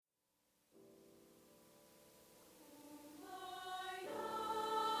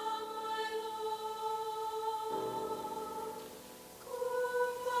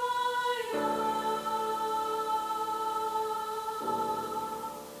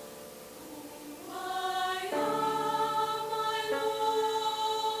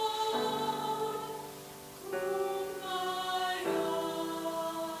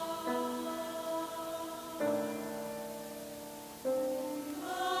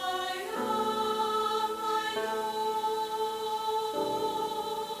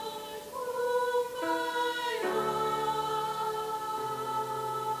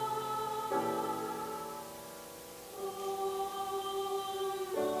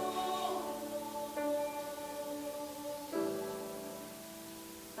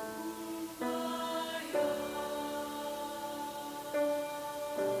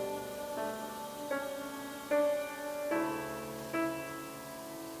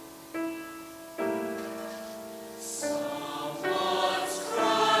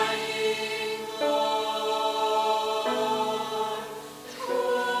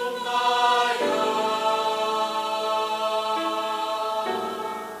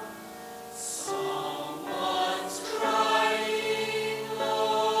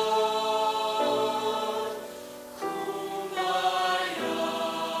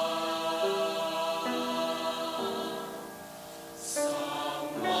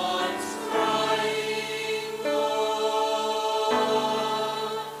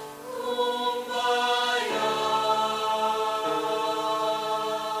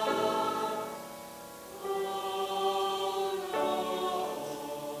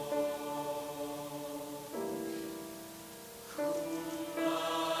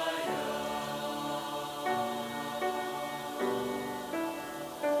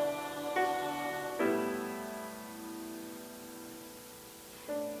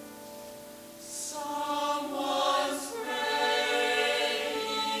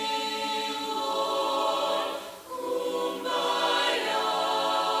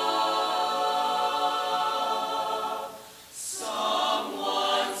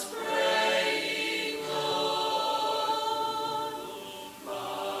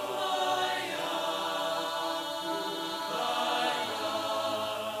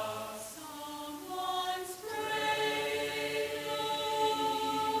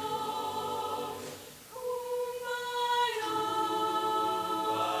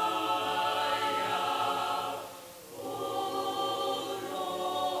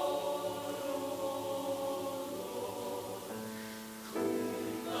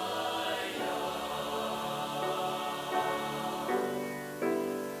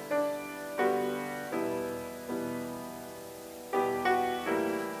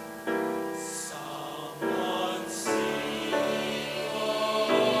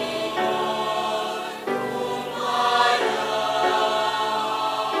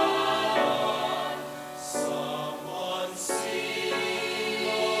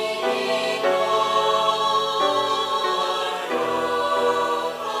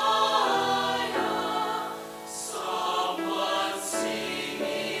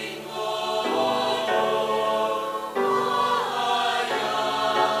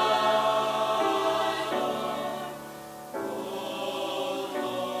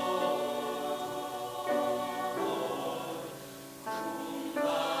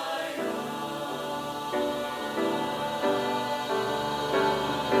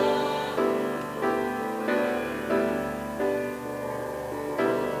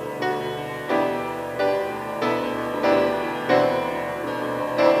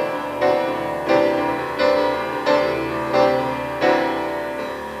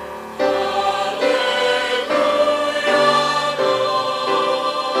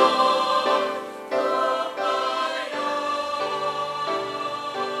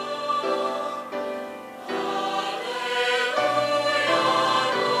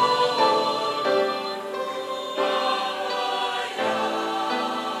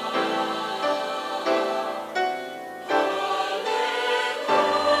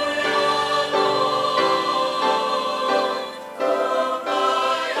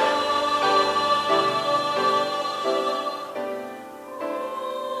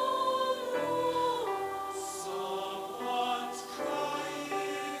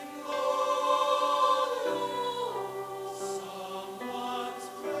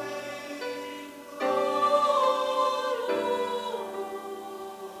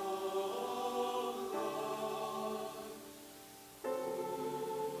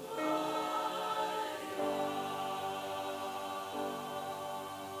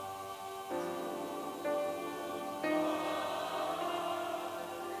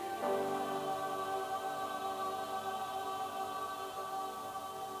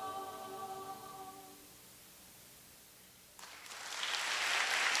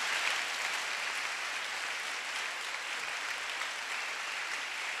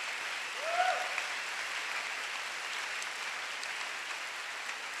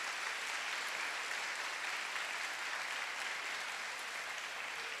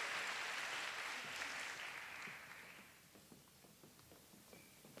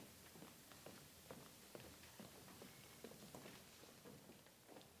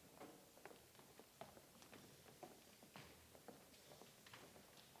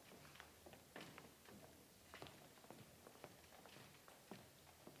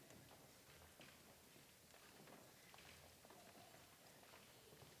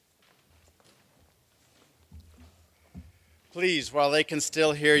Please, while they can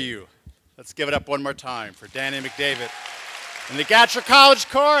still hear you, let's give it up one more time for Danny McDavid and the Goucher College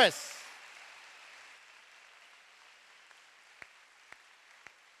Chorus.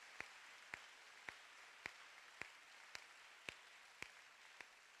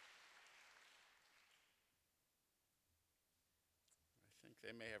 I think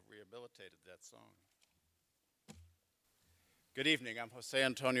they may have rehabilitated that song. Good evening, I'm Jose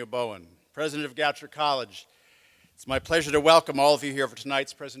Antonio Bowen, President of Goucher College. It's my pleasure to welcome all of you here for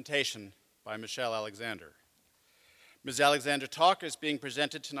tonight's presentation by Michelle Alexander. Ms. Alexander talk is being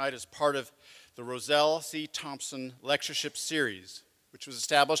presented tonight as part of the Roselle C. Thompson Lectureship Series, which was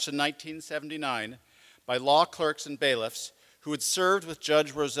established in 1979 by law clerks and bailiffs who had served with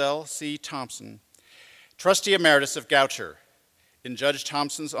Judge Roselle C. Thompson, Trustee Emeritus of Goucher, in Judge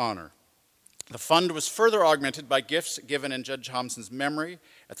Thompson's honor. The fund was further augmented by gifts given in Judge Thompson's memory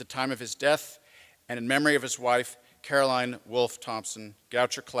at the time of his death and in memory of his wife, Caroline Wolfe Thompson,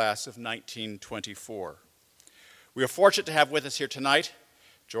 Goucher class of 1924. We are fortunate to have with us here tonight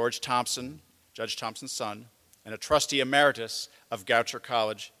George Thompson, Judge Thompson's son, and a trustee emeritus of Goucher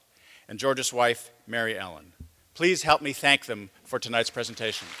College, and George's wife, Mary Ellen. Please help me thank them for tonight's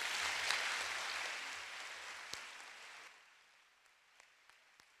presentation.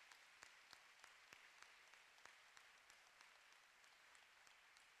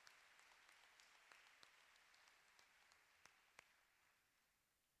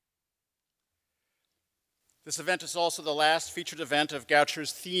 This event is also the last featured event of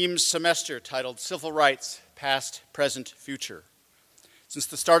Goucher's theme semester titled Civil Rights, Past, Present, Future. Since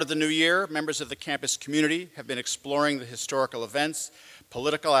the start of the new year, members of the campus community have been exploring the historical events,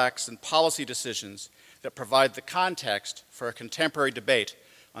 political acts, and policy decisions that provide the context for a contemporary debate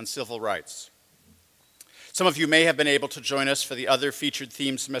on civil rights. Some of you may have been able to join us for the other featured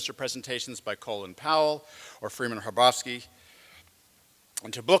theme semester presentations by Colin Powell or Freeman Hrabowski.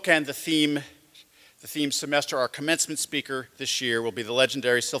 And to bookend the theme semester, our commencement speaker this year will be the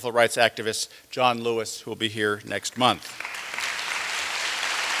legendary civil rights activist John Lewis, who will be here next month.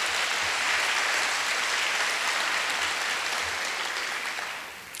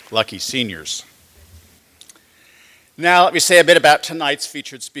 Lucky seniors. Now let me say a bit about tonight's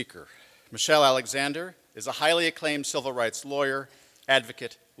featured speaker. Michelle Alexander is a highly acclaimed civil rights lawyer,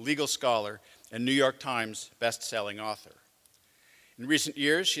 advocate, legal scholar, and New York Times best-selling author. In recent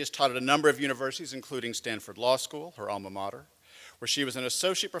years, she has taught at a number of universities, including Stanford Law School, her alma mater, where she was an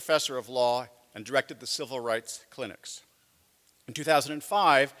associate professor of law and directed the civil rights clinics. In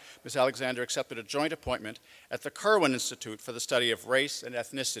 2005, Ms. Alexander accepted a joint appointment at the Kirwan Institute for the Study of Race and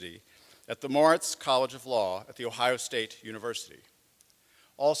Ethnicity at the Moritz College of Law at The Ohio State University.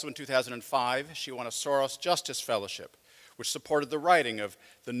 Also in 2005, she won a Soros Justice Fellowship, which supported the writing of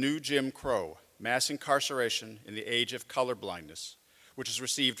The New Jim Crow, Mass Incarceration in the Age of Colorblindness, which has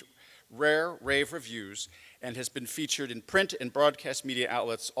received rare rave reviews and has been featured in print and broadcast media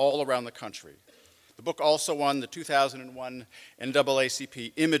outlets all around the country. The book also won the 2001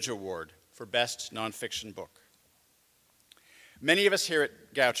 NAACP Image Award for Best Nonfiction Book. Many of us here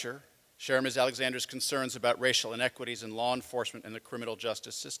at Goucher share Ms. Alexander's concerns about racial inequities in law enforcement and the criminal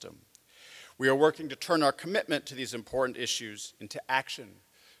justice system. We are working to turn our commitment to these important issues into action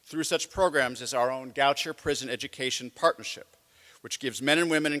through such programs as our own Goucher Prison Education Partnership, which gives men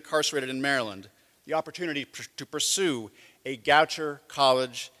and women incarcerated in Maryland the opportunity to pursue a Goucher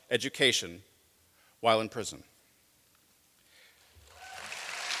College education while in prison.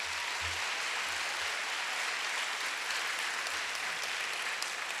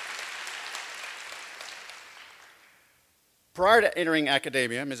 Prior to entering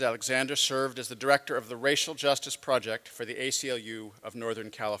academia, Ms. Alexander served as the director of the Racial Justice Project for the ACLU of Northern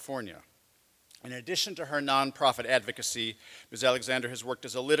California. In addition to her nonprofit advocacy, Ms. Alexander has worked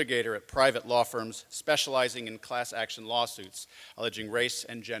as a litigator at private law firms specializing in class action lawsuits alleging race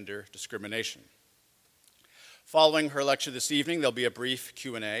and gender discrimination. Following her lecture this evening, there'll be a brief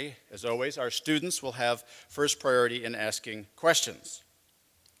Q&A. As always, our students will have first priority in asking questions.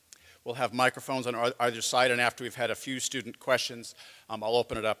 We'll have microphones on either side, and after we've had a few student questions, I'll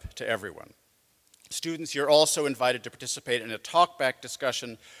open it up to everyone. Students, you're also invited to participate in a talkback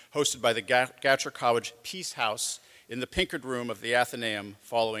discussion hosted by the Goucher College Peace House in the Pinkard Room of the Athenaeum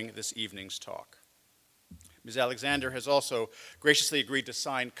following this evening's talk. Ms. Alexander has also graciously agreed to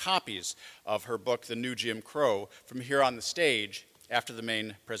sign copies of her book, The New Jim Crow, from here on the stage after the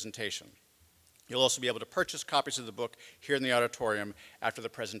main presentation. You'll also be able to purchase copies of the book here in the auditorium after the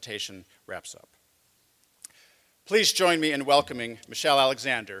presentation wraps up. Please join me in welcoming Michelle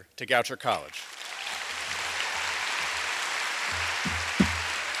Alexander to Goucher College.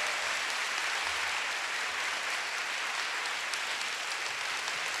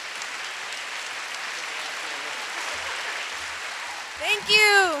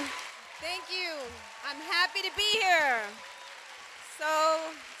 Thank you. I'm happy to be here.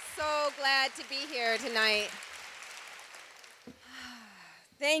 So glad to be here tonight.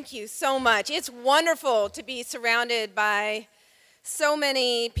 Thank you so much. It's wonderful to be surrounded by so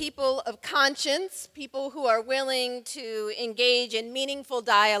many people of conscience, people who are willing to engage in meaningful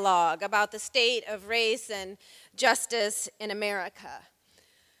dialogue about the state of race and justice in America.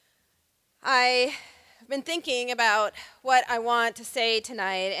 I've been thinking about what I want to say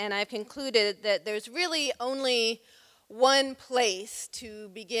tonight, and I've concluded that there's really only one place to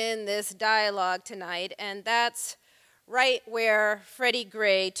begin this dialogue tonight, and that's right where Freddie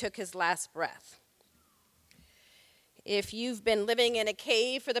Gray took his last breath. If you've been living in a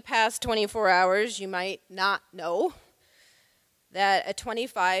cave for the past 24 hours, you might not know that a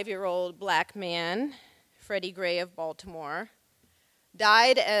 25-year-old black man, Freddie Gray of Baltimore,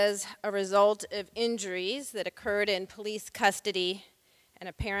 died as a result of injuries that occurred in police custody, an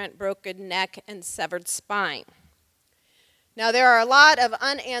apparent broken neck and severed spine. Now, there are a lot of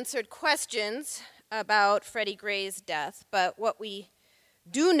unanswered questions about Freddie Gray's death, but what we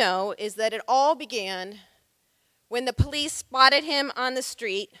do know is that it all began when the police spotted him on the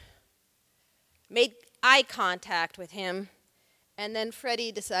street, made eye contact with him, and then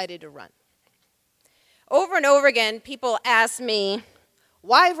Freddie decided to run. Over and over again, people ask me,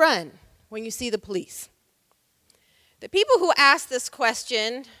 why run when you see the police? The people who ask this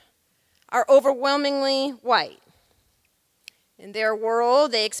question are overwhelmingly white. In their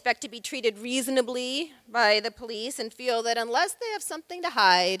world, they expect to be treated reasonably by the police and feel that unless they have something to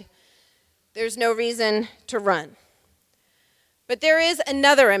hide, there's no reason to run. But there is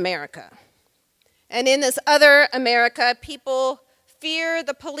another America. And in this other America, people fear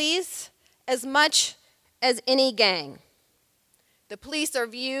the police as much as any gang. The police are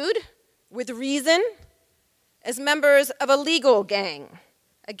viewed, with reason, as members of a legal gang,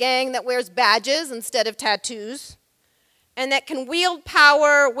 a gang that wears badges instead of tattoos, and that can wield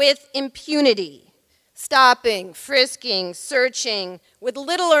power with impunity, stopping, frisking, searching with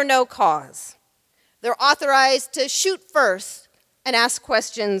little or no cause. They're authorized to shoot first and ask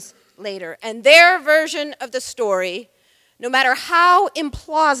questions later. And their version of the story, no matter how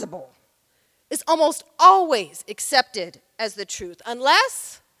implausible, is almost always accepted as the truth,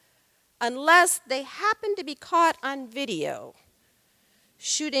 unless they happen to be caught on video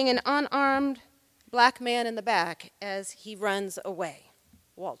shooting an unarmed black man in the back as he runs away,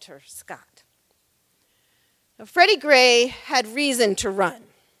 Walter Scott. Now, Freddie Gray had reason to run.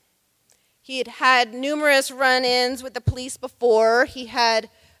 He had had numerous run-ins with the police before. He had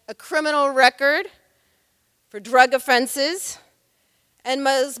a criminal record for drug offenses and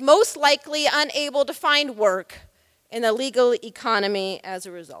was most likely unable to find work in the legal economy as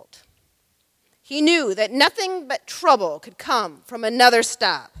a result. He knew that nothing but trouble could come from another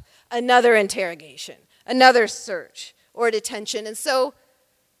stop, another interrogation, another search or detention. And so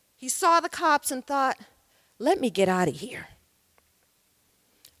he saw the cops and thought, let me get out of here.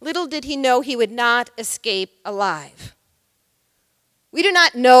 Little did he know he would not escape alive. We do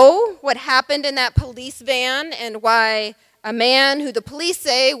not know what happened in that police van and why a man who the police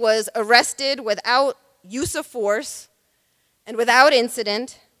say was arrested without use of force and without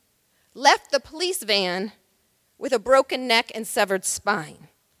incident left the police van with a broken neck and severed spine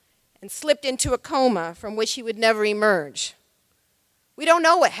and slipped into a coma from which he would never emerge. We don't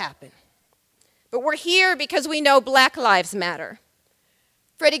know what happened, but we're here because we know Black lives matter.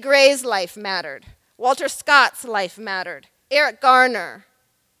 Freddie Gray's life mattered. Walter Scott's life mattered. Eric Garner,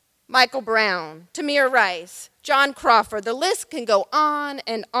 Michael Brown, Tamir Rice, John Crawford. The list can go on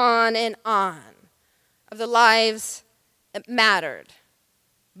and on and on of the lives that mattered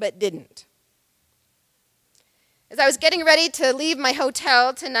but didn't. As I was getting ready to leave my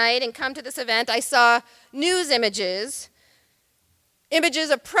hotel tonight and come to this event, I saw news images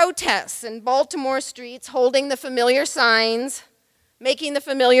of protests in Baltimore streets holding the familiar signs, making the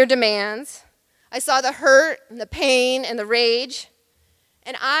familiar demands. I saw the hurt and the pain and the rage,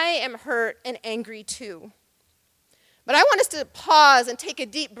 and I am hurt and angry too. But I want us to pause and take a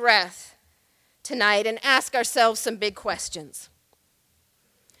deep breath tonight and ask ourselves some big questions.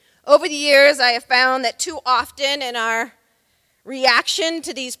 Over the years, I have found that too often in our reaction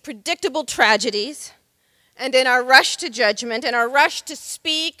to these predictable tragedies and in our rush to judgment and our rush to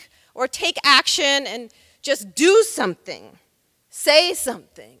speak or take action and just do something, say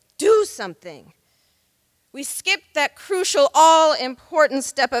something, do something, we skip that crucial, all-important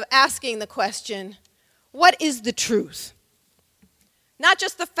step of asking the question, what is the truth? Not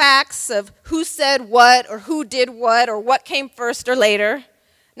just the facts of who said what or who did what or what came first or later.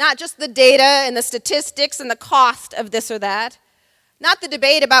 Not just the data and the statistics and the cost of this or that. not the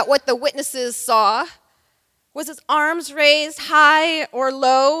debate about what the witnesses saw. Was his arms raised high or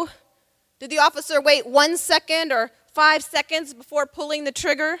low? Did the officer wait 1 second or 5 seconds before pulling the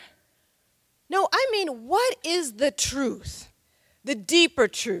trigger? No, I mean, what is the truth? The deeper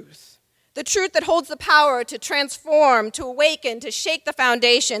truth. The truth that holds the power to transform, to awaken, to shake the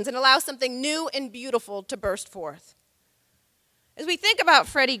foundations, and allow something new and beautiful to burst forth. As we think about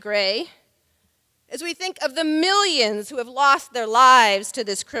Freddie Gray, as we think of the millions who have lost their lives to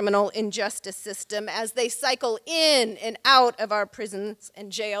this criminal injustice system as they cycle in and out of our prisons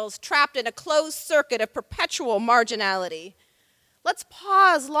and jails, trapped in a closed circuit of perpetual marginality, let's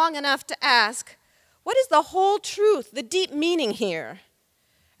pause long enough to ask, what is the whole truth, the deep meaning here?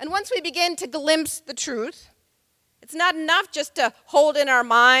 And once we begin to glimpse the truth, it's not enough just to hold in our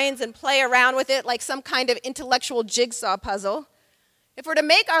minds and play around with it like some kind of intellectual jigsaw puzzle. If we're to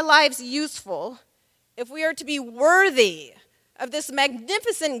make our lives useful, if we are to be worthy of this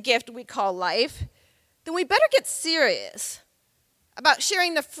magnificent gift we call life, then we better get serious about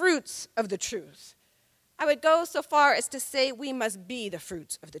sharing the fruits of the truth. I would go so far as to say we must be the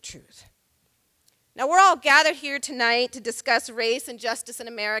fruits of the truth. Now, we're all gathered here tonight to discuss race and justice in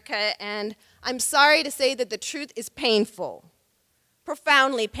America, and I'm sorry to say that the truth is painful,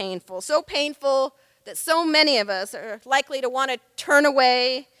 profoundly painful, so painful that so many of us are likely to want to turn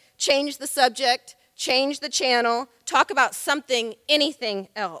away, change the subject, change the channel, talk about something, anything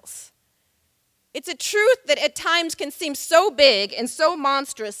else. It's a truth that at times can seem so big and so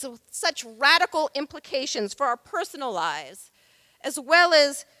monstrous, with such radical implications for our personal lives, as well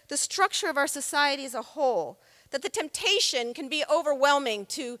as the structure of our society as a whole, that the temptation can be overwhelming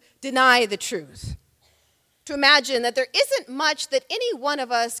to deny the truth, to imagine that there isn't much that any one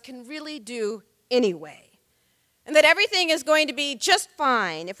of us can really do anyway, and that everything is going to be just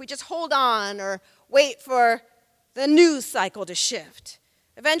fine if we just hold on or wait for the news cycle to shift.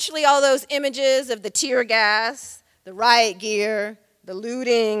 Eventually, all those images of the tear gas, the riot gear, the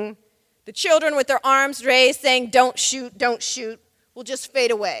looting, the children with their arms raised saying, don't shoot, will just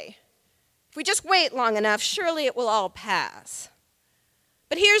fade away. If we just wait long enough, surely it will all pass.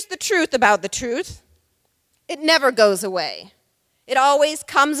 But here's the truth about the truth. It never goes away. It always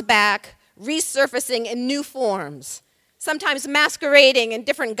comes back, resurfacing in new forms, sometimes masquerading in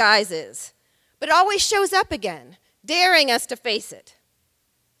different guises. But it always shows up again, daring us to face it.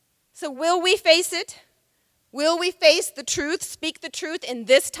 So will we face it? Will we face the truth, speak the truth in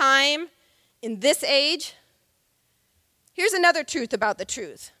this time, in this age? Here's another truth about the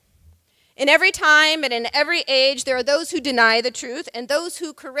truth. In every time and in every age, there are those who deny the truth and those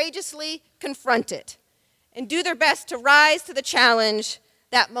who courageously confront it and do their best to rise to the challenge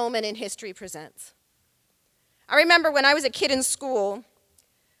that moment in history presents. I remember when I was a kid in school,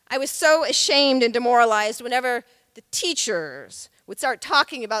 I was so ashamed and demoralized whenever the teachers would start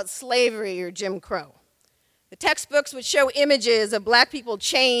talking about slavery or Jim Crow. The textbooks would show images of black people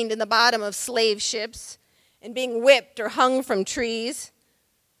chained in the bottom of slave ships and being whipped or hung from trees.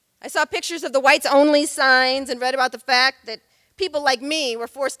 I saw pictures of the whites-only signs and read about the fact that people like me were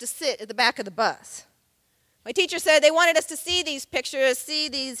forced to sit at the back of the bus. My teacher said they wanted us to see these pictures, see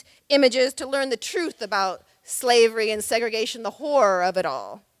these images, to learn the truth about slavery and segregation, the horror of it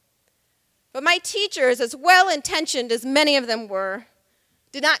all. But my teachers, as well-intentioned as many of them were,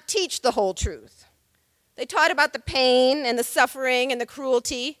 did not teach the whole truth. They taught about the pain and the suffering and the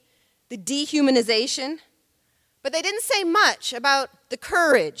cruelty, the dehumanization, but they didn't say much about the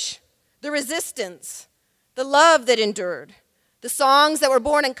courage, the resistance, the love that endured, the songs that were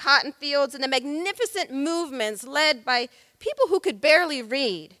born in cotton fields, and the magnificent movements led by people who could barely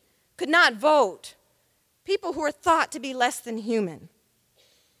read, could not vote, people who were thought to be less than human.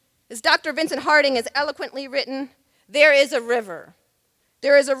 As Dr. Vincent Harding has eloquently written, there is a river.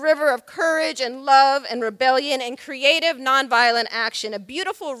 There is a river of courage and love and rebellion and creative nonviolent action. A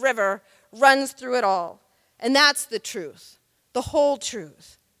beautiful river runs through it all. And that's the truth, the whole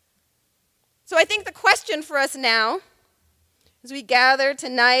truth. So I think the question for us now, as we gather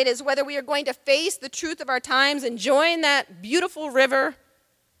tonight, is whether we are going to face the truth of our times and join that beautiful river,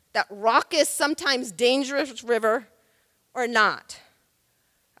 that raucous, sometimes dangerous river, or not.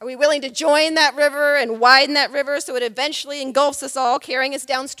 Are we willing to join that river and widen that river so it eventually engulfs us all, carrying us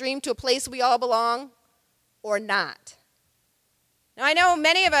downstream to a place we all belong, or not? Now, I know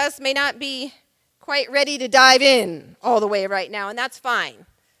many of us may not be quite ready to dive in all the way right now, and that's fine.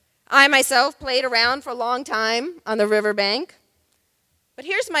 I myself played around for a long time on the riverbank. But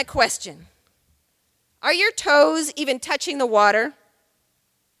here's my question. Are your toes even touching the water?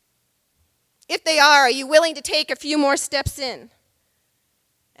 If they are you willing to take a few more steps in?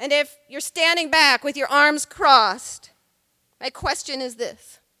 And if you're standing back with your arms crossed, My question is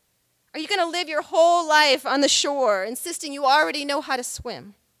this: are you going to live your whole life on the shore, insisting you already know how to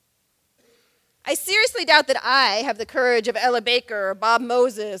swim? I seriously doubt that I have the courage of Ella Baker or Bob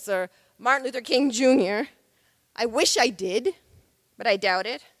Moses or Martin Luther King Jr. I wish I did, but I doubt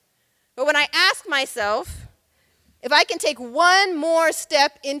it. But when I ask myself if I can take one more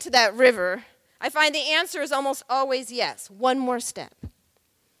step into that river, I find the answer is almost always yes, one more step.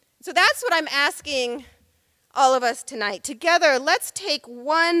 So that's what I'm asking all of us tonight. Together, let's take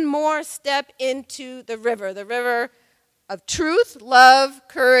one more step into the river of truth, love,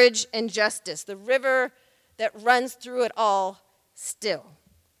 courage, and justice, the river that runs through it all still.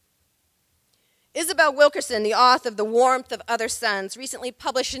 Isabel Wilkerson, the author of The Warmth of Other Suns, recently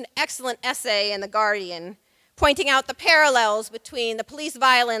published an excellent essay in The Guardian, pointing out the parallels between the police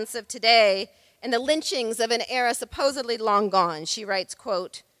violence of today and the lynchings of an era supposedly long gone. She writes,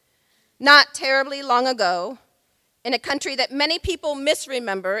 quote, "Not terribly long ago, in a country that many people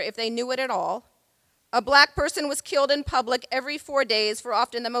misremember if they knew it at all, a black person was killed in public every 4 days for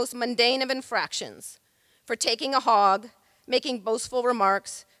often the most mundane of infractions, for taking a hog, making boastful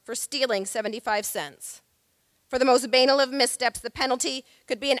remarks, for stealing 75 cents. For the most banal of missteps, the penalty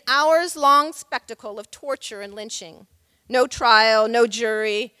could be an hours-long spectacle of torture and lynching. No trial, no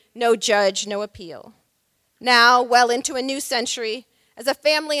jury, no judge, no appeal. Now, well into a new century, as a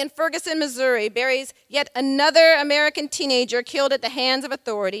family in Ferguson, Missouri buries yet another American teenager killed at the hands of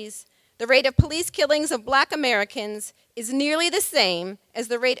authorities, the rate of police killings of black Americans is nearly the same as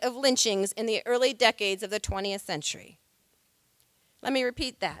the rate of lynchings in the early decades of the 20th century." Let me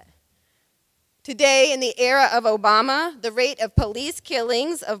repeat that. Today, in the era of Obama, the rate of police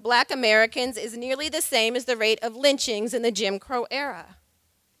killings of black Americans is nearly the same as the rate of lynchings in the Jim Crow era.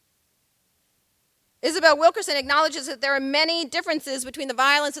 Isabel Wilkerson acknowledges that there are many differences between the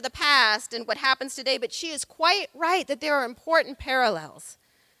violence of the past and what happens today, but she is quite right that there are important parallels.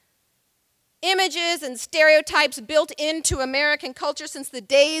 Images and stereotypes built into American culture since the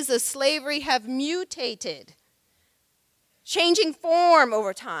days of slavery have mutated, changing form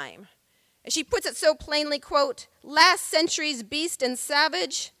over time. As she puts it so plainly, quote, "Last century's beast and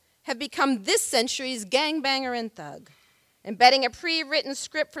savage have become this century's gangbanger and thug, embedding a pre-written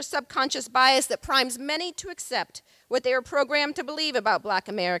script for subconscious bias that primes many to accept what they are programmed to believe about black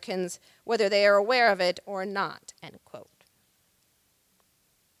Americans, whether they are aware of it or not," end quote.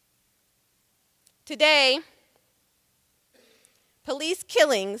 Today, police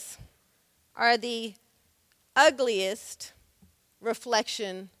killings are the ugliest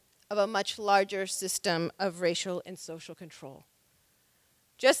reflection of a much larger system of racial and social control.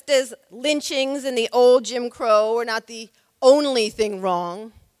 Just as lynchings in the old Jim Crow were not the only thing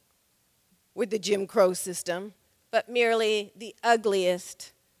wrong with the Jim Crow system, but merely the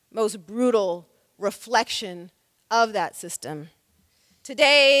ugliest, most brutal reflection of that system.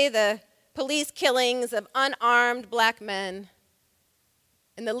 Today, the police killings of unarmed black men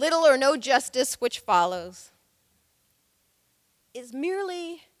and the little or no justice which follows is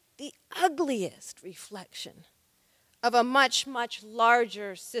merely the ugliest reflection of a much, much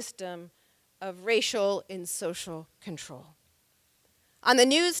larger system of racial and social control. On the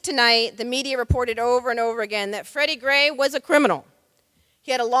news tonight, the media reported over and over again that Freddie Gray was a criminal.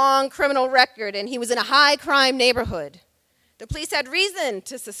 He had a long criminal record, and he was in a high-crime neighborhood. The police had reason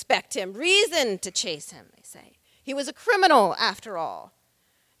to suspect him, reason to chase him, they say. He was a criminal, after all.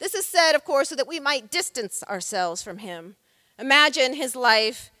 This is said, of course, so that we might distance ourselves from him, imagine his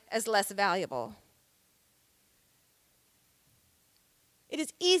life as less valuable. It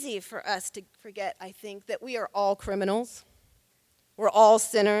is easy for us to forget, I think, that we are all criminals. We're all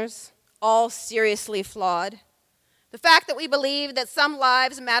sinners, all seriously flawed. The fact that we believe that some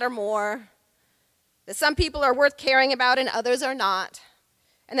lives matter more, that some people are worth caring about and others are not,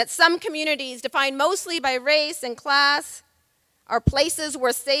 and that some communities, defined mostly by race and class, are places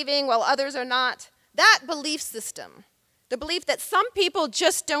worth saving while others are not, that belief system, the belief that some people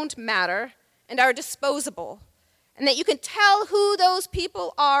just don't matter and are disposable, and that you can tell who those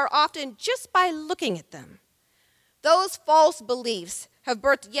people are often just by looking at them, those false beliefs have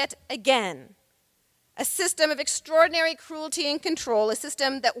birthed yet again a system of extraordinary cruelty and control, a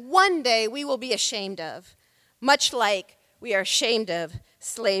system that one day we will be ashamed of, much like we are ashamed of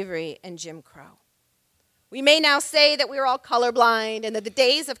slavery and Jim Crow. We may now say that we are all colorblind and that the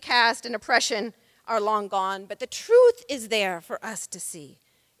days of caste and oppression are long gone, but the truth is there for us to see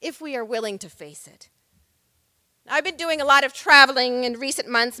if we are willing to face it. I've been doing a lot of traveling in recent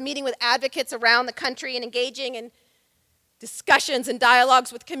months, meeting with advocates around the country and engaging in discussions and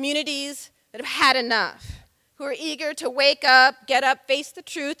dialogues with communities that have had enough, who are eager to wake up, get up, face the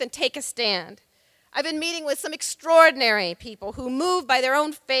truth, and take a stand. I've been meeting with some extraordinary people who, moved by their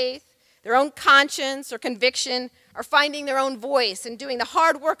own faith, their own conscience or conviction, are finding their own voice and doing the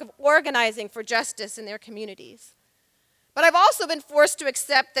hard work of organizing for justice in their communities. But I've also been forced to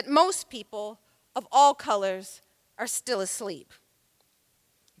accept that most people of all colors are still asleep.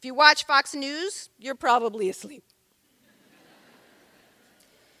 If you watch Fox News, you're probably asleep.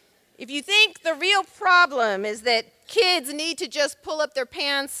 If you think the real problem is that kids need to just pull up their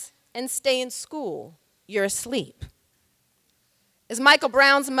pants and stay in school, you're asleep. As Michael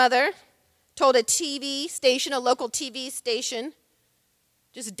Brown's mother told a local TV station,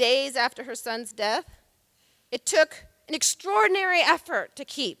 just days after her son's death, it took an extraordinary effort to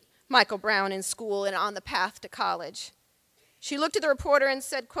keep Michael Brown in school and on the path to college. She looked at the reporter and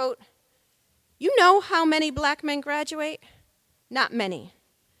said, quote, "You know how many black men graduate? Not many.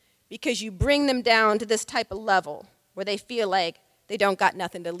 Because you bring them down to this type of level where they feel like they don't got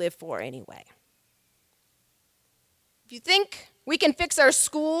nothing to live for anyway." If you think we can fix our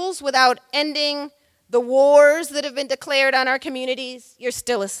schools without ending the wars that have been declared on our communities, you're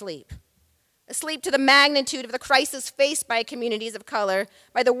still asleep. Asleep to the magnitude of the crisis faced by communities of color,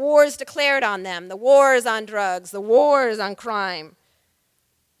 by the wars declared on them, the wars on drugs, the wars on crime,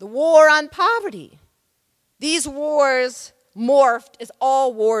 the war on poverty. These wars morphed, as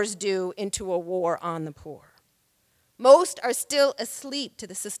all wars do, into a war on the poor. Most are still asleep to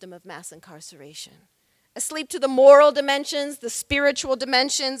the system of mass incarceration, asleep to the moral dimensions, the spiritual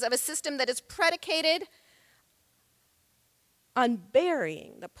dimensions of a system that is predicated on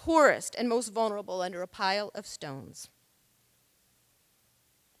burying the poorest and most vulnerable under a pile of stones,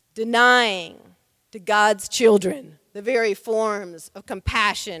 denying to God's children the very forms of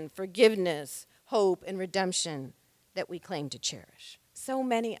compassion, forgiveness, hope, and redemption that we claim to cherish. So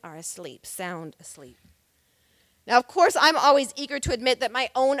many are asleep, sound asleep. Now, of course, I'm always eager to admit that my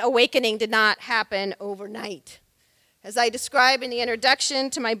own awakening did not happen overnight. As I describe in the introduction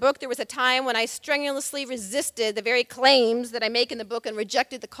to my book, there was a time when I strenuously resisted the very claims that I make in the book and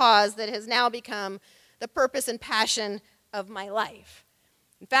rejected the cause that has now become the purpose and passion of my life.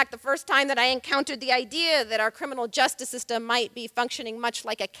 In fact, the first time that I encountered the idea that our criminal justice system might be functioning much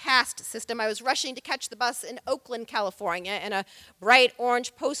like a caste system, I was rushing to catch the bus in Oakland, California, and a bright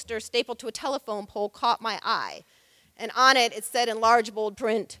orange poster stapled to a telephone pole caught my eye. And on it, it said in large, bold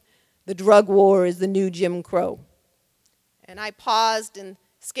print, "The drug war is the new Jim Crow." And I paused and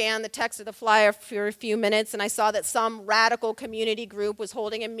scanned the text of the flyer for a few minutes, and I saw that some radical community group was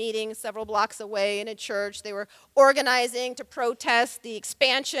holding a meeting several blocks away in a church. They were organizing to protest the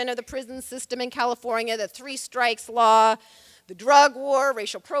expansion of the prison system in California, the 3 strikes law, the drug war,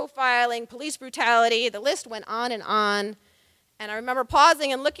 racial profiling, police brutality. The list went on. And I remember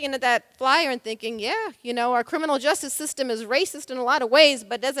pausing and looking at that flyer and thinking, yeah, our criminal justice system is racist in a lot of ways,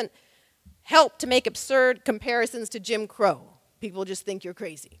 but doesn't help to make absurd comparisons to Jim Crow. People just think you're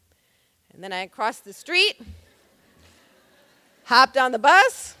crazy. And then I crossed the street, hopped on the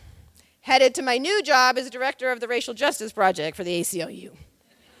bus, headed to my new job as director of the Racial Justice Project for the ACLU.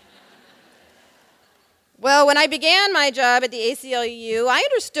 Well, when I began my job at the ACLU, I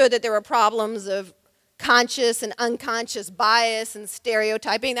understood that there were problems of conscious and unconscious bias and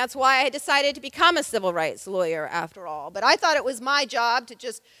stereotyping. That's why I decided to become a civil rights lawyer, after all. But I thought it was my job to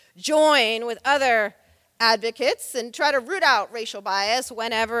just join with other advocates and try to root out racial bias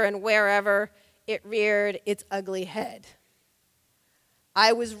whenever and wherever it reared its ugly head.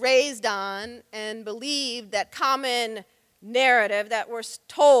 I was raised on and believed that common narrative that we're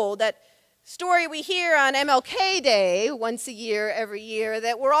told, that story we hear on MLK Day once a year, every year,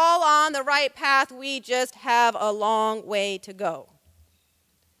 that we're all on the right path, we just have a long way to go.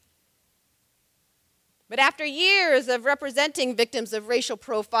 But after years of representing victims of racial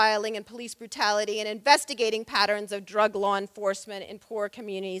profiling and police brutality and investigating patterns of drug law enforcement in poor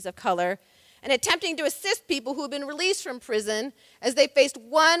communities of color, and attempting to assist people who have been released from prison as they faced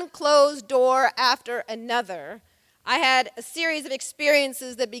one closed door after another, I had a series of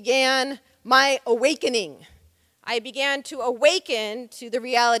experiences that began my awakening. I began to awaken to the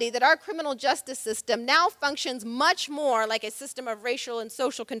reality that our criminal justice system now functions much more like a system of racial and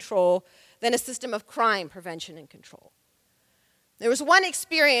social control than a system of crime prevention and control. There was one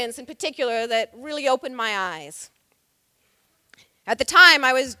experience in particular that really opened my eyes. At the time,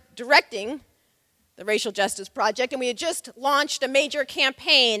 I was directing the Racial Justice Project, and we had just launched a major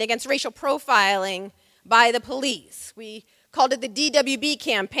campaign against racial profiling by the police. We called it the DWB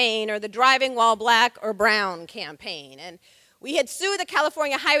campaign, or the Driving While Black or Brown campaign. And we had sued the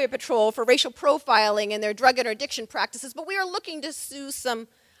California Highway Patrol for racial profiling and their drug interdiction practices, but we were looking to sue some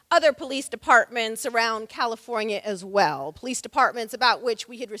other police departments around California as well, police departments about which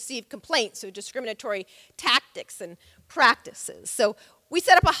we had received complaints of discriminatory tactics and practices. So we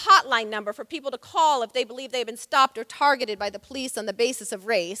set up a hotline number for people to call if they believe they've been stopped or targeted by the police on the basis of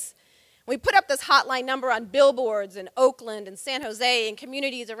race. We put up this hotline number on billboards in Oakland and San Jose and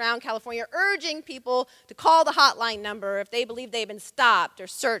communities around California, urging people to call the hotline number if they believe they've been stopped or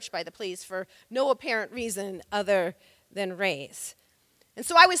searched by the police for no apparent reason other than race. And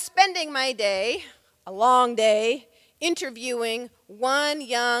so I was spending my day, a long day, interviewing one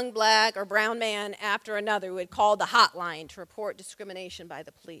young black or brown man after another who had called the hotline to report discrimination by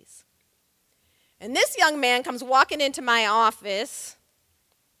the police. And this young man comes walking into my office.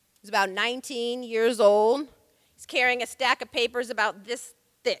 He's about 19 years old. He's carrying a stack of papers about this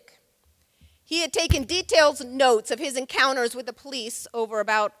thick. He had taken detailed notes of his encounters with the police over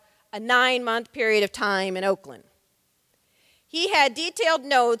about a 9-month period of time in Oakland. He had detailed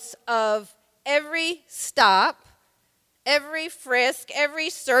notes of every stop, every frisk, every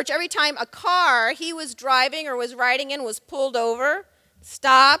search, every time a car he was driving or was riding in was pulled over,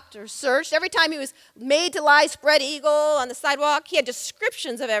 stopped or searched. Every time he was made to lie spread eagle on the sidewalk, he had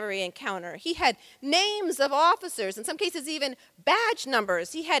descriptions of every encounter. He had names of officers, in some cases even badge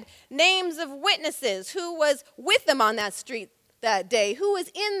numbers. He had names of witnesses, who was with them on that street that day, who was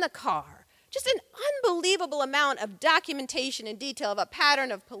in the car. Just an unbelievable amount of documentation and detail of a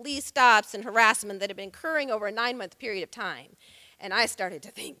pattern of police stops and harassment that had been occurring over a 9-month period of time. And I started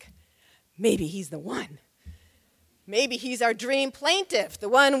to think, maybe he's the one. Maybe he's our dream plaintiff, the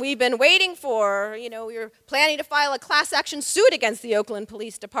one we've been waiting for. You know, we were planning to file a class action suit against the Oakland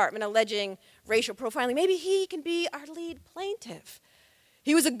Police Department alleging racial profiling. Maybe he can be our lead plaintiff.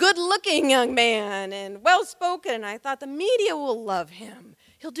 He was a good-looking young man and well-spoken, and I thought the media will love him.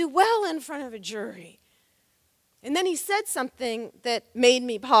 He'll do well in front of a jury. And then he said something that made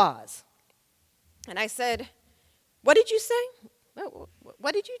me pause. And I said, "What did you say?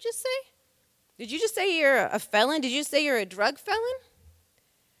 What did you just say? Did you just say you're a felon? Did you say you're a drug felon?"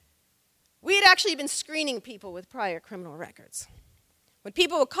 We had actually been screening people with prior criminal records. When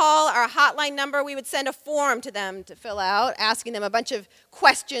people would call our hotline number, we would send a form to them to fill out, asking them a bunch of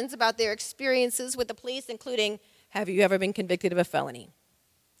questions about their experiences with the police, including, have you ever been convicted of a felony?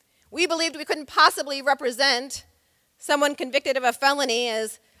 We believed we couldn't possibly represent someone convicted of a felony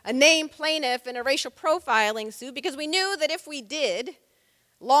as a named plaintiff in a racial profiling suit because we knew that if we did,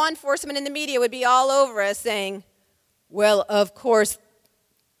 law enforcement and the media would be all over us saying, well, of course,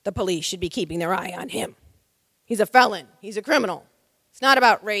 the police should be keeping their eye on him. He's a felon. He's a criminal. It's not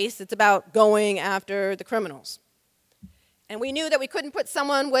about race. It's about going after the criminals. And we knew that we couldn't put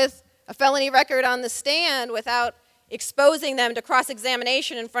someone with a felony record on the stand without exposing them to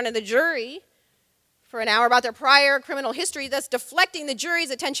cross-examination in front of the jury for an hour about their prior criminal history, thus deflecting the jury's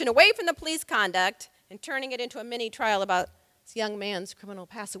attention away from the police conduct and turning it into a mini-trial about this young man's criminal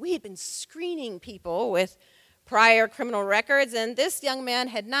past. So we had been screening people with prior criminal records, and this young man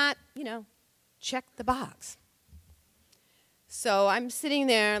had not, checked the box. So I'm sitting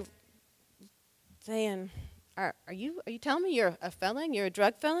there saying, are you telling me you're a felon? You're a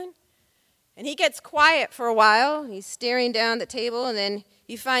drug felon? And he gets quiet for a while. He's staring down the table, and then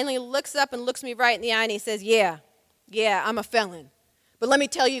he finally looks up and looks me right in the eye, and he says, yeah, I'm a felon. But let me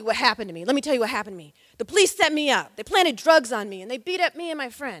tell you what happened to me. The police set me up. They planted drugs on me, and they beat up me and my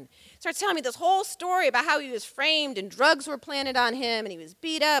friend. He starts telling me this whole story about how he was framed, and drugs were planted on him, and he was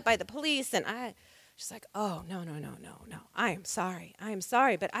beat up by the police, and I just like, oh, no. I am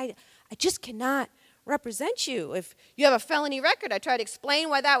sorry, but I just cannot represent you. If you have a felony record, I tried to explain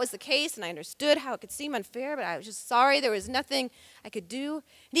why that was the case, and I understood how it could seem unfair, but I was just sorry. There was nothing I could do.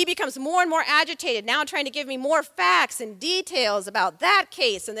 And he becomes more and more agitated, now trying to give me more facts and details about that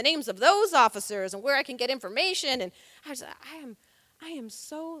case and the names of those officers and where I can get information. And I was like, I am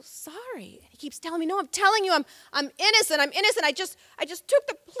so sorry. He keeps telling me, no, I'm telling you, I'm innocent. I just took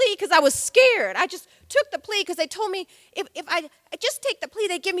the plea because I was scared. I just took the plea because they told me if I just take the plea,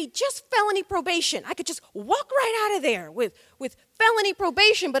 they give me just felony probation. I could just walk right out of there with felony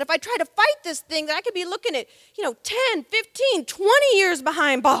probation. But if I try to fight this thing, then I could be looking at, 10, 15, 20 years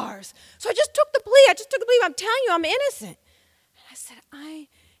behind bars. So I just took the plea. I'm telling you, I'm innocent. And I said, I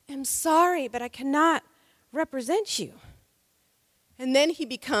am sorry, but I cannot represent you. And then he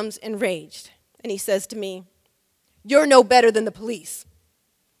becomes enraged, and he says to me, you're no better than the police.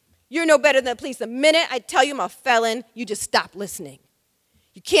 You're no better than the police. The minute I tell you I'm a felon, you just stop listening.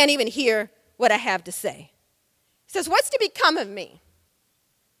 You can't even hear what I have to say. He says, what's to become of me?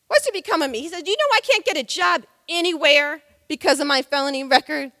 What's to become of me? He says, do you know I can't get a job anywhere because of my felony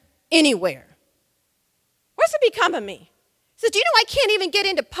record? Anywhere. What's to become of me? He He says, do you know I can't even get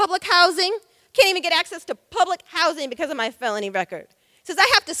into public housing? Can't even get access to public housing because of my felony record. He says, I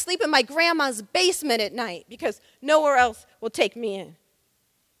have to sleep in my grandma's basement at night because nowhere else will take me in.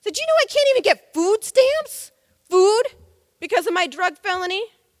 He said, do you know I can't even get food stamps? Food because of my drug felony?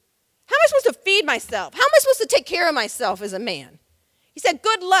 How am I supposed to feed myself? How am I supposed to take care of myself as a man? He said,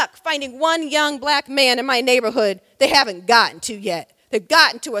 good luck finding one young black man in my neighborhood they haven't gotten to yet. They've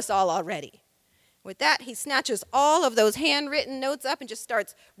gotten to us all already. With that, he snatches all of those handwritten notes up and just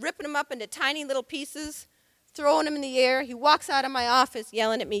starts ripping them up into tiny little pieces, throwing them in the air. He walks out of my office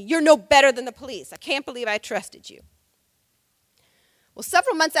yelling at me, you're no better than the police. I can't believe I trusted you. Well,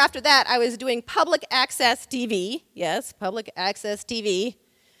 several months after that, I was doing public access TV, yes, public access TV,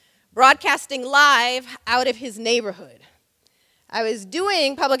 broadcasting live out of his neighborhood. I was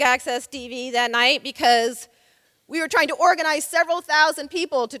doing public access TV that night because we were trying to organize several thousand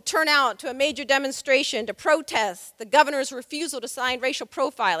people to turn out to a major demonstration to protest the governor's refusal to sign racial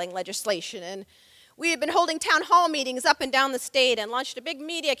profiling legislation. And we had been holding town hall meetings up and down the state and launched a big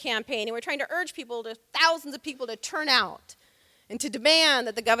media campaign, and we're trying to urge people, thousands of people, to turn out and to demand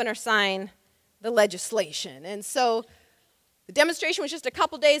that the governor sign the legislation. And so the demonstration was just a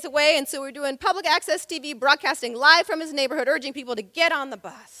couple days away, and so we were doing public access TV, broadcasting live from his neighborhood, urging people to get on the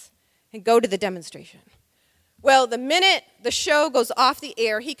bus and go to the demonstration. Well, the minute the show goes off the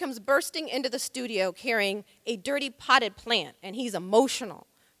air, he comes bursting into the studio carrying a dirty potted plant, and he's emotional,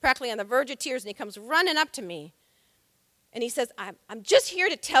 practically on the verge of tears, and he comes running up to me, and he says, I'm just here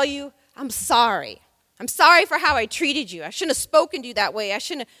to tell you I'm sorry. I'm sorry for how I treated you. I shouldn't have spoken to you that way. I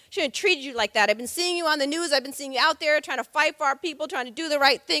shouldn't have treated you like that. I've been seeing you on the news. I've been seeing you out there trying to fight for our people, trying to do the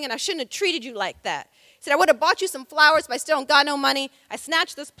right thing, and I shouldn't have treated you like that. He said, I would have bought you some flowers, but I still don't got no money. I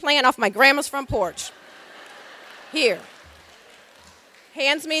snatched this plant off my grandma's front porch. Here.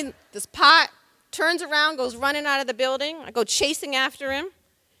 Hands me this pot, turns around, goes running out of the building. I go chasing after him.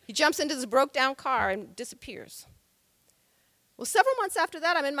 He jumps into this broke-down car and disappears. Well, several months after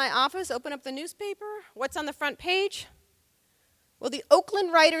that, I'm in my office, open up the newspaper. What's on the front page? Well, the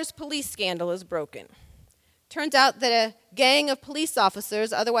Oakland Writers police scandal is broken. Turns out that a gang of police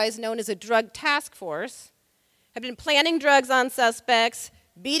officers, otherwise known as a drug task force, have been planting drugs on suspects,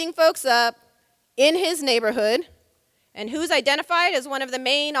 beating folks up in his neighborhood. And who's identified as one of the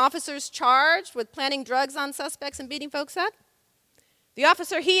main officers charged with planting drugs on suspects and beating folks up? The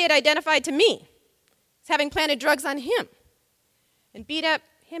officer he had identified to me as having planted drugs on him and beat up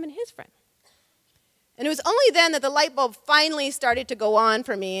him and his friend. And it was only then that the light bulb finally started to go on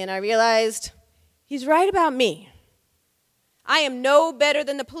for me, and I realized he's right about me. I am no better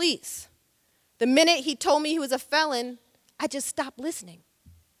than the police. The minute he told me he was a felon, I just stopped listening.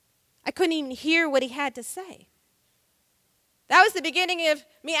 I couldn't even hear what he had to say. That was the beginning of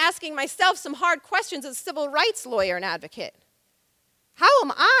me asking myself some hard questions as a civil rights lawyer and advocate. How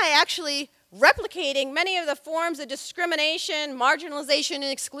am I actually replicating many of the forms of discrimination, marginalization, and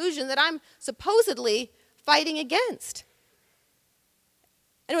exclusion that I'm supposedly fighting against?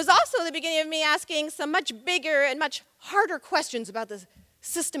 And it was also the beginning of me asking some much bigger and much harder questions about the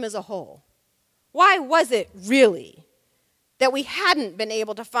system as a whole. Why was it really that we hadn't been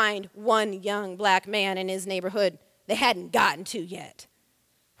able to find one young black man in his neighborhood they hadn't gotten to yet?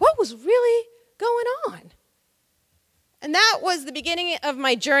 What was really going on? And that was the beginning of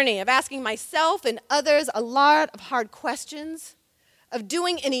my journey of asking myself and others a lot of hard questions, of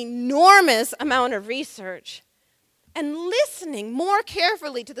doing an enormous amount of research, and listening more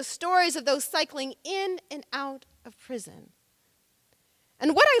carefully to the stories of those cycling in and out of prison.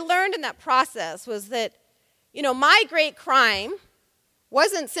 And what I learned in that process was that, my great crime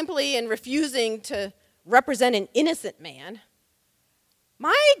wasn't simply in refusing to represent an innocent man.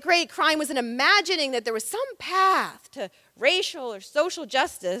 My great crime was in imagining that there was some path to racial or social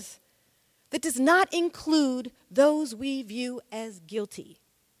justice that does not include those we view as guilty.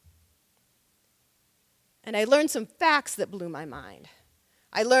 And I learned some facts that blew my mind.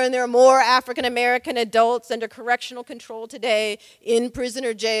 I learned there are more African American adults under correctional control today in prison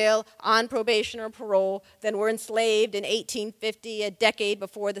or jail, on probation or parole, than were enslaved in 1850, a decade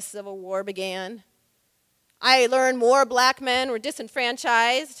before the Civil War began. I learned more black men were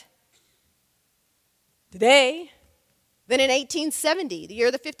disenfranchised today than in 1870, the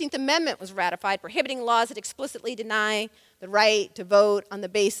year the 15th Amendment was ratified, prohibiting laws that explicitly deny the right to vote on the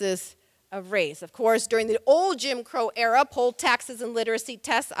basis of race. Of course, during the old Jim Crow era, poll taxes and literacy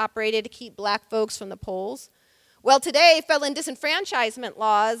tests operated to keep black folks from the polls. Well, today, felon disenfranchisement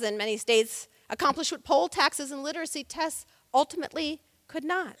laws in many states accomplish what poll taxes and literacy tests ultimately could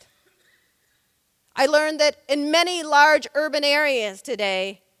not. I learned that in many large urban areas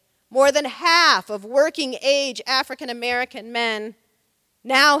today, More than half of working-age African American men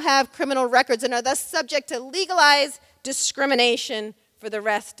now have criminal records and are thus subject to legalized discrimination for the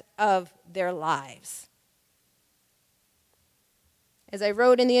rest of their lives. As I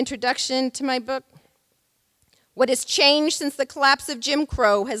wrote in the introduction to my book, what has changed since the collapse of Jim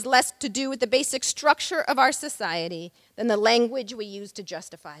Crow has less to do with the basic structure of our society than the language we use to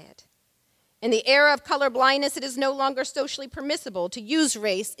justify it. In the era of color blindness, it is no longer socially permissible to use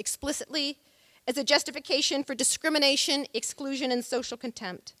race explicitly as a justification for discrimination, exclusion, and social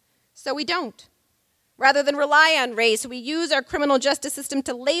contempt. So we don't. Rather than rely on race, we use our criminal justice system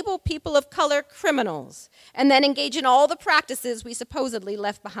to label people of color criminals and then engage in all the practices we supposedly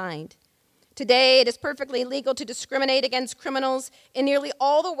left behind. Today, it is perfectly legal to discriminate against criminals in nearly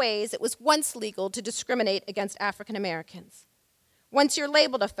all the ways it was once legal to discriminate against African Americans. Once you're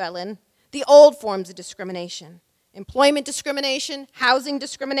labeled a felon, the old forms of discrimination, employment discrimination, housing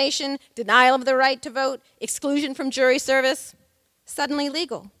discrimination, denial of the right to vote, exclusion from jury service, suddenly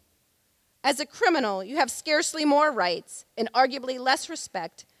legal. As a criminal, you have scarcely more rights and arguably less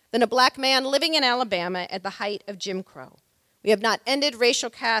respect than a black man living in Alabama at the height of Jim Crow. We have not ended racial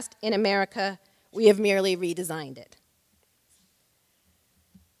caste in America. We have merely redesigned it.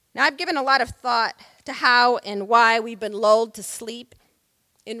 Now, I've given a lot of thought to how and why we've been lulled to sleep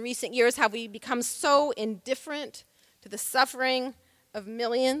in recent years, how we become so indifferent to the suffering of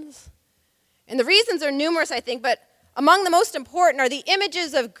millions. And the reasons are numerous, I think, but among the most important are the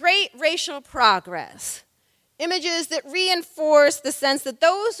images of great racial progress, images that reinforce the sense that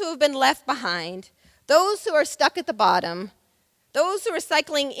those who have been left behind, those who are stuck at the bottom, those who are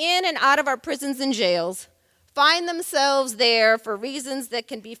cycling in and out of our prisons and jails, find themselves there for reasons that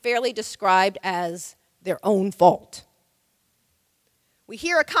can be fairly described as their own fault. We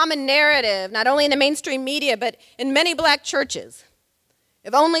hear a common narrative, not only in the mainstream media, but in many black churches.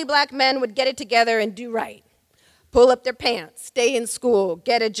 If only black men would get it together and do right. Pull up their pants, stay in school,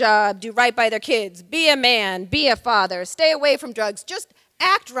 get a job, do right by their kids, be a man, be a father, stay away from drugs, just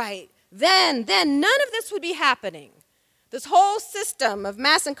act right. Then none of this would be happening. This whole system of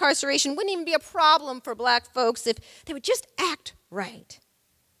mass incarceration wouldn't even be a problem for black folks if they would just act right.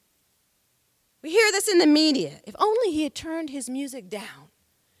 We hear this in the media. If only he had turned his music down.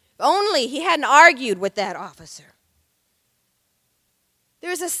 If only he hadn't argued with that officer.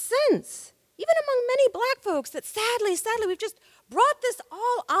 There's a sense, even among many black folks, that sadly, we've just brought this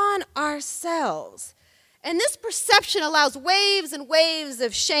all on ourselves. And this perception allows waves and waves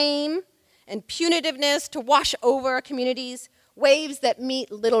of shame and punitiveness to wash over our communities, waves that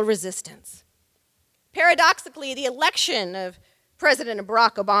meet little resistance. Paradoxically, the election of President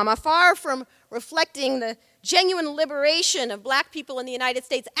Barack Obama, far from reflecting the genuine liberation of black people in the United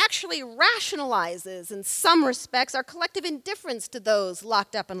States, actually rationalizes, in some respects, our collective indifference to those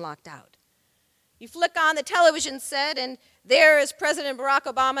locked up and locked out. You flick on the television set, and there is President Barack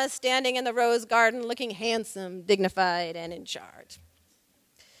Obama standing in the Rose Garden looking handsome, dignified, and in charge.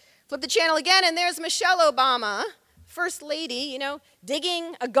 Flip the channel again, and there's Michelle Obama, First Lady,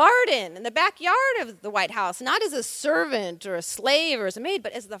 digging a garden in the backyard of the White House, not as a servant or a slave or as a maid,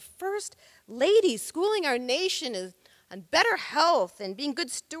 but as the First Lady, schooling our nation on better health and being good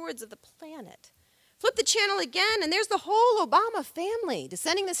stewards of the planet. Flip the channel again, and there's the whole Obama family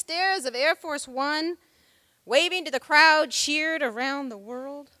descending the stairs of Air Force One, waving to the crowd cheered around the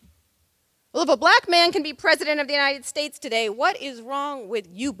world. Well, if a black man can be president of the United States today, what is wrong with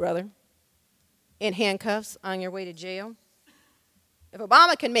you, brother? In handcuffs on your way to jail? If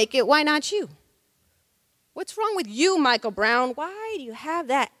Obama can make it, why not you? What's wrong with you, Michael Brown? Why do you have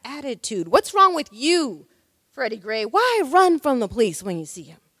that attitude? What's wrong with you, Freddie Gray? Why run from the police when you see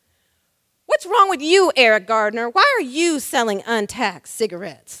him? What's wrong with you, Eric Gardner? Why are you selling untaxed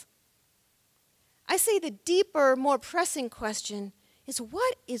cigarettes? I say the deeper, more pressing question is,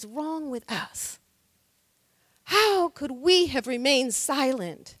 what is wrong with us? How could we have remained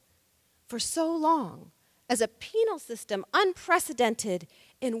silent for so long as a penal system unprecedented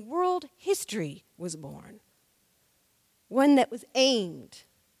in world history was born? One that was aimed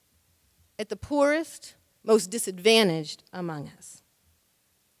at the poorest, most disadvantaged among us.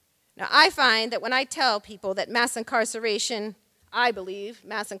 Now, I find that when I tell people that mass incarceration, I believe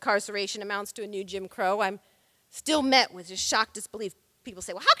mass incarceration amounts to a new Jim Crow, I'm still met with just shocked disbelief. People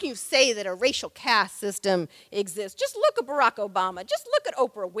say, well, how can you say that a racial caste system exists? Just look at Barack Obama. Just look at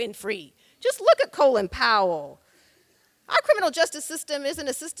Oprah Winfrey. Just look at Colin Powell. Our criminal justice system isn't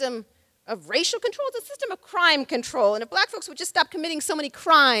a system of racial control, it's a system of crime control. And if black folks would just stop committing so many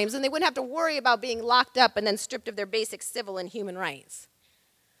crimes, then they wouldn't have to worry about being locked up and then stripped of their basic civil and human rights.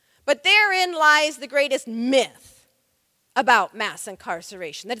 But therein lies the greatest myth about mass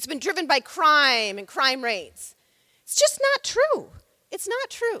incarceration, that it's been driven by crime and crime rates. It's just not true. It's not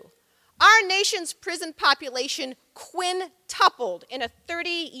true. Our nation's prison population quintupled in a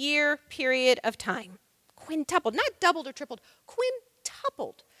 30-year period of time. Quintupled, not doubled or tripled,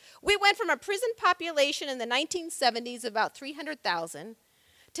 quintupled. We went from a prison population in the 1970s of about 300,000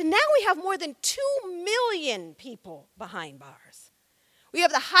 to now we have more than 2 million people behind bars. We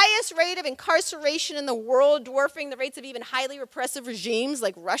have the highest rate of incarceration in the world, dwarfing the rates of even highly repressive regimes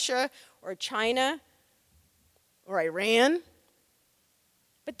like Russia or China or Iran.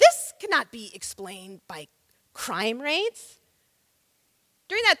 But this cannot be explained by crime rates.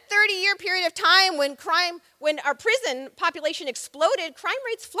 During that 30-year period of time when our prison population exploded, crime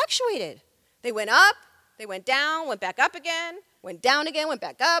rates fluctuated. They went up, they went down, went back up again, went down again, went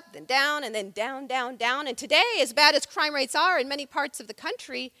back up, then down, and then down, down, down. And today, as bad as crime rates are in many parts of the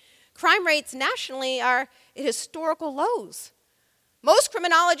country, crime rates nationally are at historical lows. Most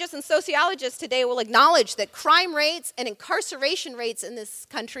criminologists and sociologists today will acknowledge that crime rates and incarceration rates in this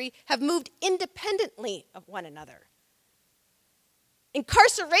country have moved independently of one another.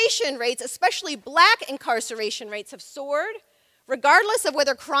 Incarceration rates, especially black incarceration rates, have soared, regardless of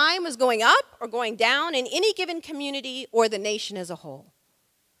whether crime was going up or going down in any given community or the nation as a whole.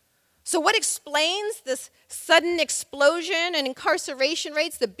 So what explains this sudden explosion in incarceration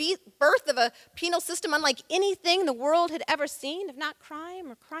rates, the birth of a penal system unlike anything the world had ever seen, if not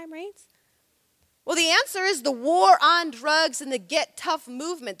crime or crime rates? Well, the answer is the war on drugs and the Get Tough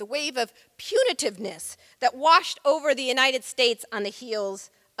movement, the wave of punitiveness that washed over the United States on the heels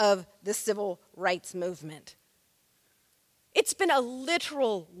of the civil rights movement. It's been a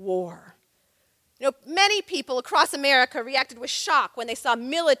literal war. Many people across America reacted with shock when they saw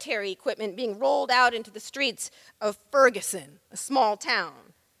military equipment being rolled out into the streets of Ferguson, a small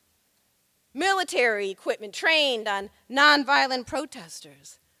town. Military equipment trained on nonviolent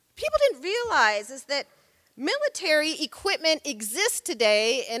protesters. People didn't realize is that military equipment exists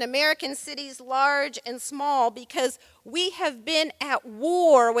today in American cities large and small because we have been at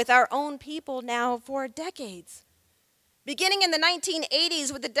war with our own people now for decades. Beginning in the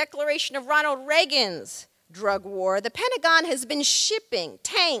 1980s with the declaration of Ronald Reagan's drug war, the Pentagon has been shipping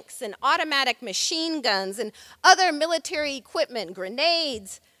tanks and automatic machine guns and other military equipment,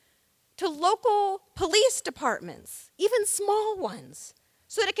 grenades, to local police departments, even small ones,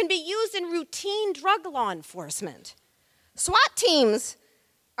 so that it can be used in routine drug law enforcement. SWAT teams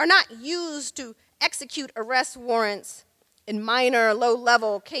are not used to execute arrest warrants in minor,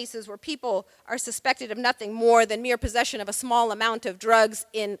 low-level cases where people are suspected of nothing more than mere possession of a small amount of drugs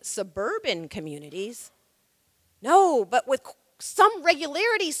in suburban communities. No, but with some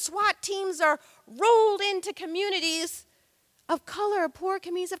regularity, SWAT teams are rolled into communities of color, poor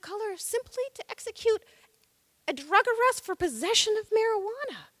communities of color, simply to execute a drug arrest for possession of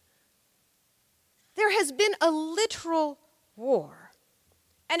marijuana. There has been a literal war.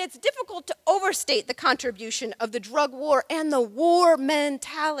 And it's difficult to overstate the contribution of the drug war and the war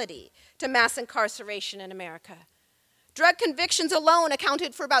mentality to mass incarceration in America. Drug convictions alone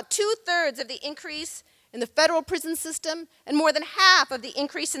accounted for about 2/3 of the increase in the federal prison system and more than half of the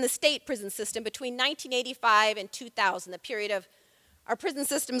increase in the state prison system between 1985 and 2000, the period of our prison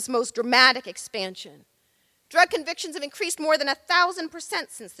system's most dramatic expansion. Drug convictions have increased more than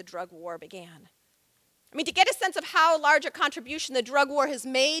 1,000% since the drug war began. To get a sense of how large a contribution the drug war has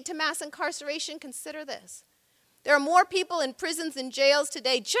made to mass incarceration, consider this. There are more people in prisons and jails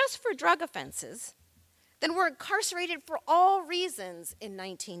today just for drug offenses than were incarcerated for all reasons in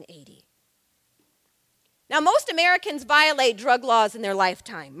 1980. Now, most Americans violate drug laws in their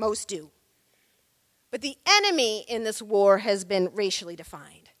lifetime. Most do. But the enemy in this war has been racially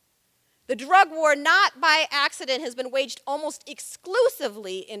defined. The drug war, not by accident, has been waged almost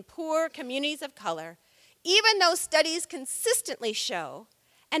exclusively in poor communities of color, even though studies consistently show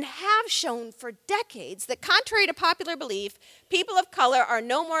and have shown for decades that, contrary to popular belief, people of color are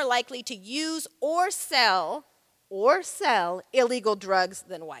no more likely to use or sell illegal drugs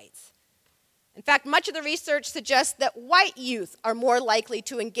than whites. In fact, much of the research suggests that white youth are more likely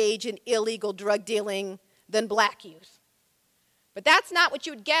to engage in illegal drug dealing than black youth. But that's not what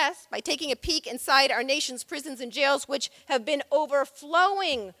you would guess by taking a peek inside our nation's prisons and jails, which have been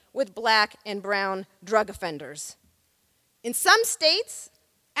overflowing with black and brown drug offenders. In some states,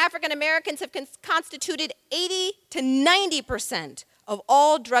 African Americans have constituted 80 to 90% of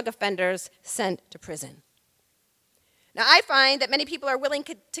all drug offenders sent to prison. Now, I find that many people are willing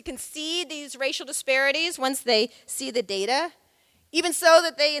to concede these racial disparities once they see the data. Even so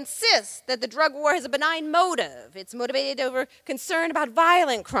that they insist that the drug war has a benign motive. It's motivated over concern about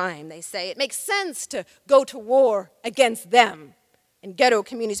violent crime, they say. It makes sense to go to war against them in ghetto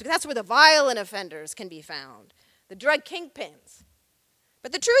communities, because that's where the violent offenders can be found, the drug kingpins.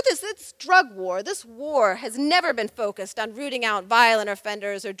 But the truth is this drug war, this war has never been focused on rooting out violent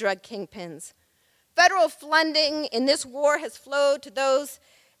offenders or drug kingpins. Federal funding in this war has flowed to those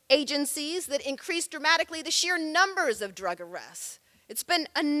agencies that increase dramatically the sheer numbers of drug arrests. It's been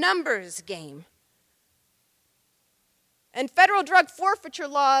a numbers game. And federal drug forfeiture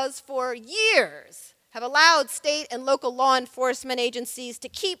laws for years have allowed state and local law enforcement agencies to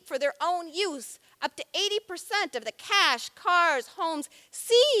keep for their own use up to 80% of the cash, cars, homes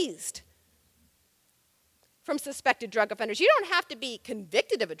seized from suspected drug offenders. You don't have to be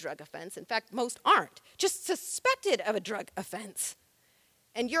convicted of a drug offense. In fact, most aren't. Just suspected of a drug offense.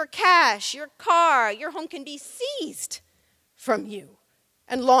 And your cash, your car, your home can be seized from you.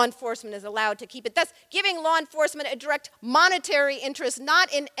 And law enforcement is allowed to keep it, thus giving law enforcement a direct monetary interest,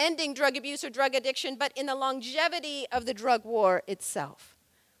 not in ending drug abuse or drug addiction, but in the longevity of the drug war itself.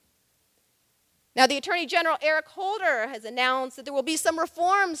 Now, the Attorney General, Eric Holder, has announced that there will be some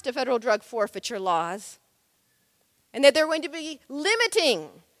reforms to federal drug forfeiture laws, and that they're going to be limiting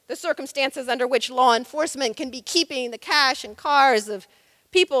the circumstances under which law enforcement can be keeping the cash and cars of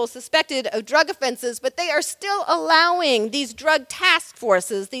people suspected of drug offenses, but they are still allowing these drug task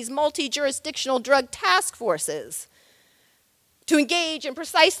forces, these multi-jurisdictional drug task forces, to engage in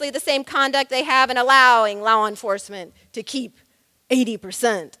precisely the same conduct they have in allowing law enforcement to keep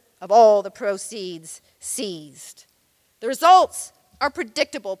 80% of all the proceeds seized. The results are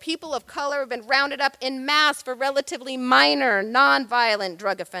predictable. People of color have been rounded up en masse for relatively minor, nonviolent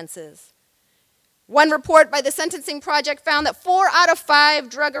drug offenses. One report by the Sentencing Project found that 4 out of 5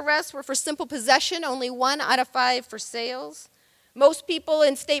 drug arrests were for simple possession, only 1 out of 5 for sales. Most people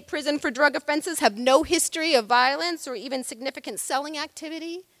in state prison for drug offenses have no history of violence or even significant selling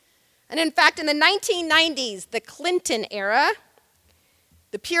activity. And in fact, in the 1990s, the Clinton era,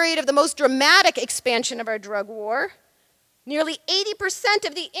 the period of the most dramatic expansion of our drug war, nearly 80%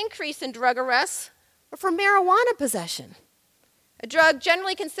 of the increase in drug arrests were for marijuana possession, a drug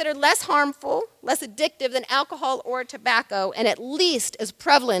generally considered less harmful, less addictive than alcohol or tobacco, and at least as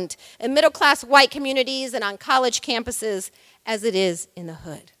prevalent in middle-class white communities and on college campuses as it is in the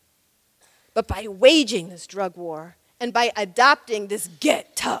hood. But by waging this drug war and by adopting this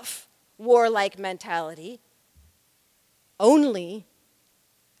get tough, warlike mentality, only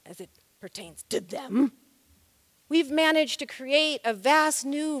as it pertains to them, we've managed to create a vast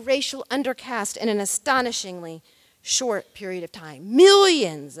new racial undercast in an astonishingly short period of time.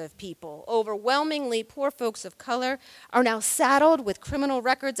 Millions of people, overwhelmingly poor folks of color, are now saddled with criminal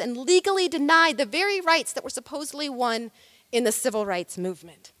records and legally denied the very rights that were supposedly won in the civil rights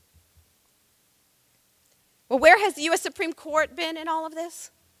movement. Well, where has the U.S. Supreme Court been in all of this?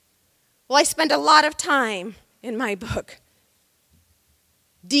 Well, I spend a lot of time in my book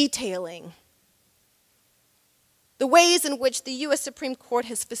detailing the ways in which the U.S. Supreme Court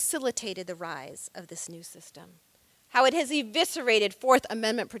has facilitated the rise of this new system, how it has eviscerated Fourth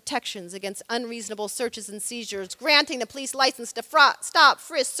Amendment protections against unreasonable searches and seizures, granting the police license to stop,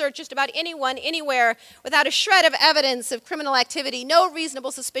 frisk, search just about anyone, anywhere, without a shred of evidence of criminal activity, no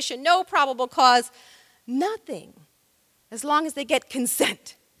reasonable suspicion, no probable cause, nothing, as long as they get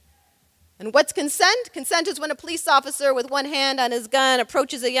consent. And what's consent? Consent is when a police officer with one hand on his gun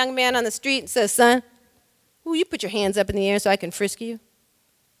approaches a young man on the street and says, "Son, will you put your hands up in the air so I can frisk you?"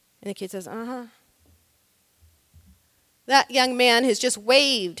 And the kid says, "Uh-huh." That young man has just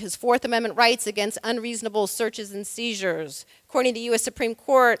waived his Fourth Amendment rights against unreasonable searches and seizures. According to the U.S. Supreme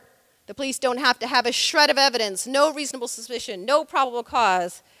Court, the police don't have to have a shred of evidence, no reasonable suspicion, no probable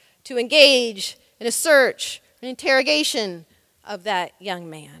cause to engage in a search, an interrogation of that young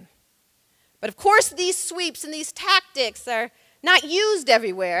man. But of course, these sweeps and these tactics are not used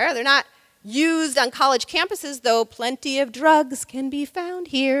everywhere. They're not used on college campuses, though plenty of drugs can be found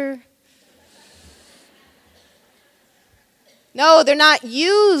here. No, they're not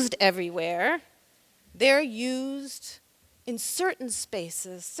used everywhere. They're used in certain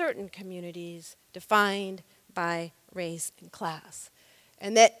spaces, certain communities defined by race and class.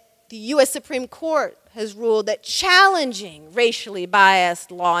 And that the U.S. Supreme Court has ruled that challenging racially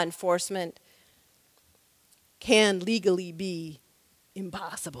biased law enforcement can legally be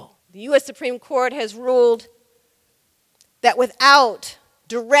impossible. The U.S. Supreme Court has ruled that without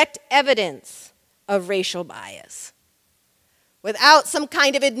direct evidence of racial bias, without some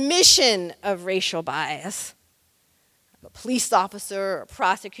kind of admission of racial bias, a police officer or a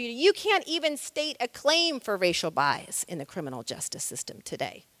prosecutor. You can't even state a claim for racial bias in the criminal justice system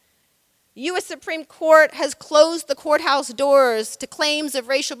today. The U.S. Supreme Court has closed the courthouse doors to claims of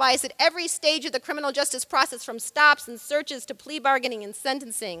racial bias at every stage of the criminal justice process, from stops and searches to plea bargaining and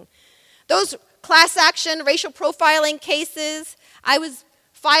sentencing. Those class action racial profiling cases I was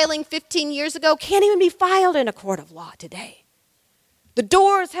filing 15 years ago can't even be filed in a court of law today. The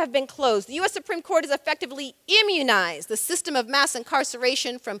doors have been closed. The U.S. Supreme Court has effectively immunized the system of mass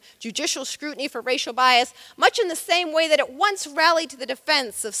incarceration from judicial scrutiny for racial bias, much in the same way that it once rallied to the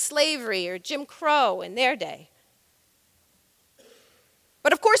defense of slavery or Jim Crow in their day.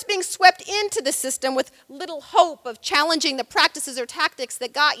 But of course, being swept into the system with little hope of challenging the practices or tactics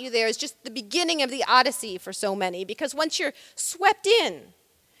that got you there is just the beginning of the odyssey for so many, because once you're swept in,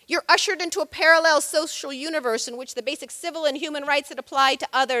 you're ushered into a parallel social universe in which the basic civil and human rights that apply to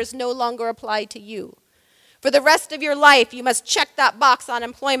others no longer apply to you. For the rest of your life, you must check that box on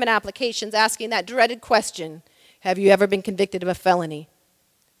employment applications asking that dreaded question, have you ever been convicted of a felony?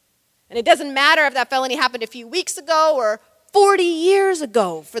 And it doesn't matter if that felony happened a few weeks ago or 40 years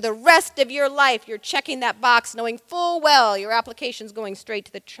ago. For the rest of your life, you're checking that box knowing full well your application's going straight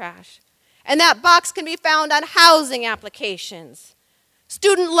to the trash. And that box can be found on housing applications,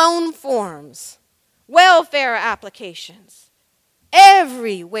 student loan forms, welfare applications.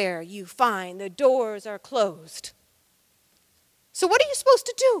 Everywhere you find the doors are closed. So what are you supposed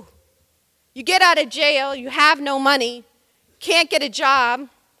to do? You get out of jail, you have no money, can't get a job,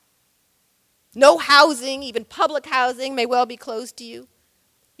 no housing, even public housing may well be closed to you.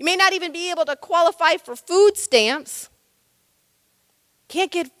 You may not even be able to qualify for food stamps.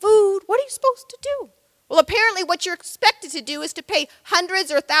 Can't get food. What are you supposed to do? Well, apparently what you're expected to do is to pay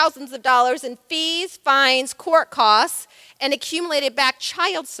hundreds or thousands of dollars in fees, fines, court costs, and accumulated back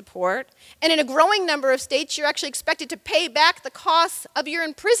child support. And in a growing number of states, you're actually expected to pay back the costs of your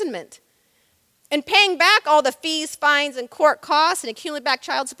imprisonment. And paying back all the fees, fines, and court costs and accumulated back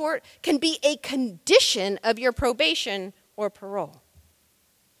child support can be a condition of your probation or parole.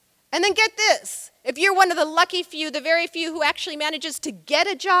 And then get this, if you're one of the lucky few, the very few who actually manages to get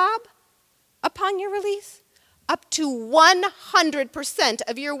a job upon your release, up to 100%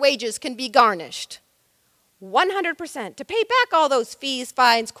 of your wages can be garnished. 100% to pay back all those fees,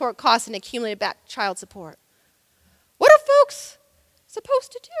 fines, court costs, and accumulated back child support. What are folks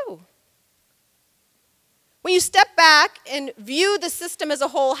supposed to do? When you step back and view the system as a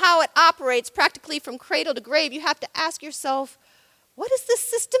whole, how it operates practically from cradle to grave, you have to ask yourself, what is this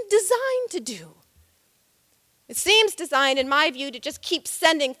system designed to do? It seems designed, in my view, to just keep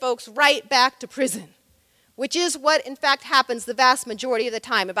sending folks right back to prison, which is what, in fact, happens the vast majority of the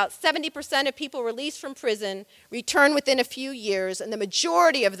time. About 70% of people released from prison return within a few years, and the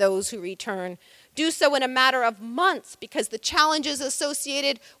majority of those who return do so in a matter of months because the challenges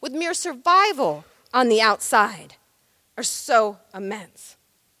associated with mere survival on the outside are so immense.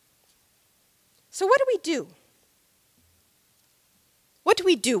 So what do we do? What do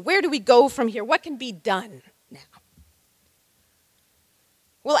we do? Where do we go from here? What can be done now?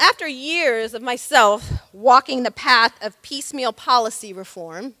 Well, after years of myself walking the path of piecemeal policy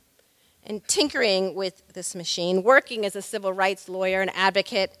reform and tinkering with this machine, working as a civil rights lawyer and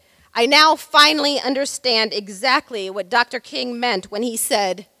advocate, I now finally understand exactly what Dr. King meant when he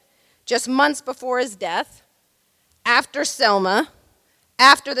said, just months before his death, after Selma,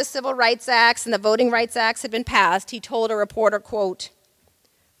 after the Civil Rights Acts and the Voting Rights Acts had been passed, he told a reporter, quote,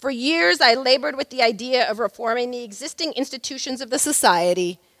 "For years I labored with the idea of reforming the existing institutions of the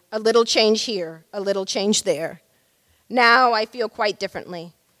society, a little change here, a little change there. Now I feel quite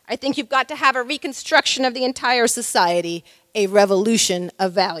differently. I think you've got to have a reconstruction of the entire society, a revolution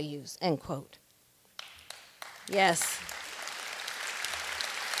of values," end quote. Yes.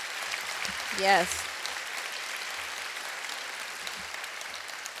 Yes.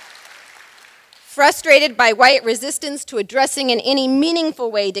 Frustrated by white resistance to addressing in any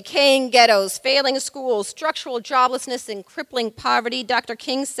meaningful way decaying ghettos, failing schools, structural joblessness, and crippling poverty, Dr.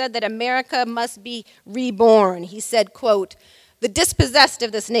 King said that America must be reborn. He said, quote, "The dispossessed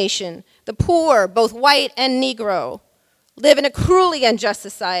of this nation, the poor, both white and Negro, live in a cruelly unjust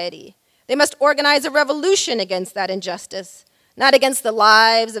society. They must organize a revolution against that injustice, not against the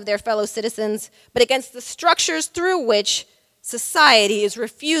lives of their fellow citizens, but against the structures through which society is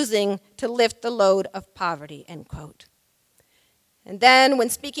refusing to lift the load of poverty," end quote. And then, when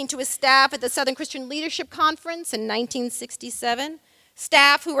speaking to his staff at the Southern Christian Leadership Conference in 1967,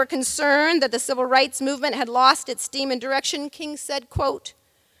 staff who were concerned that the civil rights movement had lost its steam and direction, King said, quote,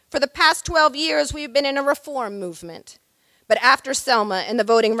 "For the past 12 years, we've been in a reform movement. But after Selma and the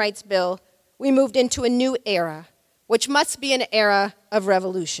Voting Rights Bill, we moved into a new era which must be an era of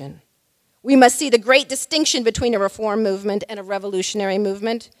revolution. We must see the great distinction between a reform movement and a revolutionary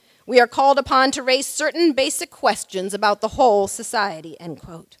movement. We are called upon to raise certain basic questions about the whole society, end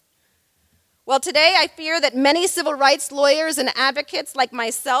quote. Well, today I fear that many civil rights lawyers and advocates like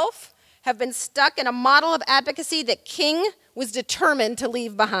myself have been stuck in a model of advocacy that King was determined to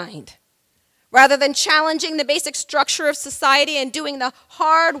leave behind. Rather than challenging the basic structure of society and doing the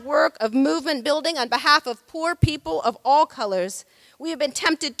hard work of movement building on behalf of poor people of all colors, we have been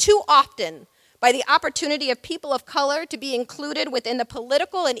tempted too often by the opportunity of people of color to be included within the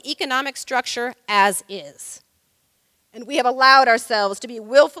political and economic structure as is. And we have allowed ourselves to be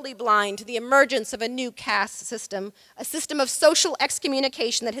willfully blind to the emergence of a new caste system, a system of social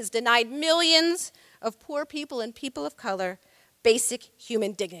excommunication that has denied millions of poor people and people of color basic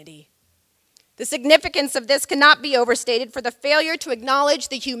human dignity. The significance of this cannot be overstated, for the failure to acknowledge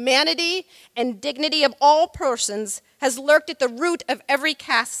the humanity and dignity of all persons has lurked at the root of every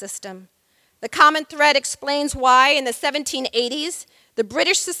caste system. The common thread explains why, in the 1780s, the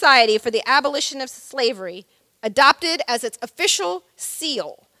British Society for the Abolition of Slavery adopted as its official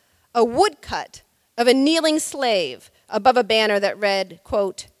seal a woodcut of a kneeling slave above a banner that read,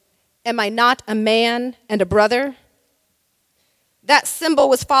 quote, "Am I not a man and a brother?" That symbol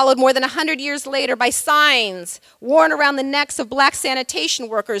was followed more than 100 years later by signs worn around the necks of black sanitation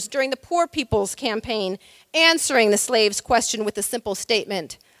workers during the Poor People's Campaign, answering the slave's question with the simple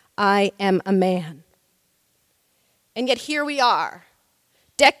statement, "I am a man." And yet here we are,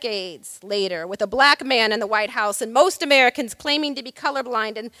 decades later, with a black man in the White House and most Americans claiming to be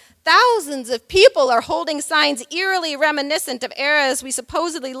colorblind, and thousands of people are holding signs eerily reminiscent of eras we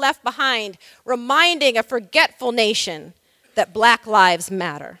supposedly left behind, reminding a forgetful nation that black lives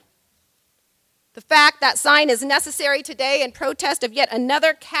matter. The fact that sign is necessary today in protest of yet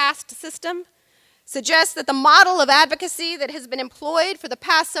another caste system suggests that the model of advocacy that has been employed for the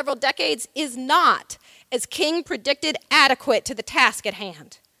past several decades is not, as King predicted, adequate to the task at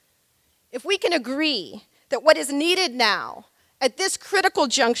hand. If we can agree that what is needed now at this critical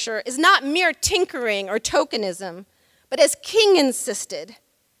juncture is not mere tinkering or tokenism, but as King insisted,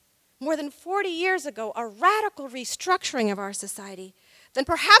 more than 40 years ago, a radical restructuring of our society, then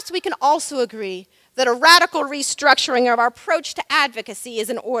perhaps we can also agree that a radical restructuring of our approach to advocacy is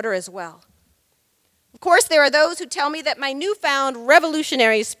in order as well. Of course, there are those who tell me that my newfound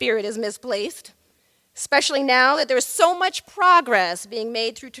revolutionary spirit is misplaced, especially now that there is so much progress being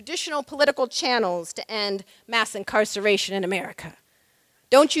made through traditional political channels to end mass incarceration in America.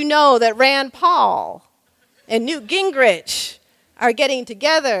 Don't you know that Rand Paul and Newt Gingrich are getting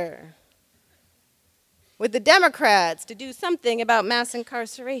together with the Democrats to do something about mass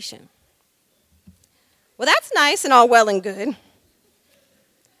incarceration? Well, that's nice and all well and good.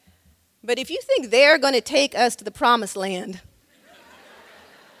 But if you think they're going to take us to the promised land,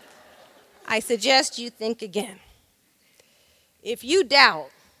 I suggest you think again. If you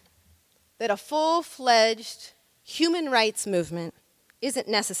doubt that a full-fledged human rights movement isn't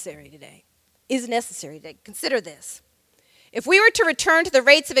necessary today, consider this. If we were to return to the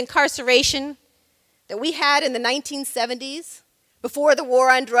rates of incarceration that we had in the 1970s, before the war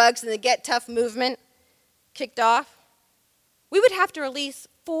on drugs and the Get Tough movement kicked off, we would have to release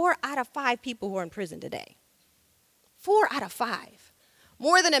 4 out of 5 people who are in prison today. 4 out of 5.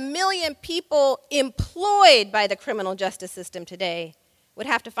 More than 1 million people employed by the criminal justice system today would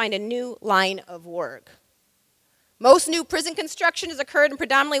have to find a new line of work. Most new prison construction has occurred in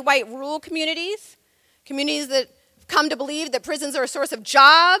predominantly white rural communities, communities that come to believe that prisons are a source of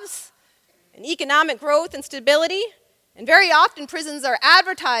jobs and economic growth and stability. And very often prisons are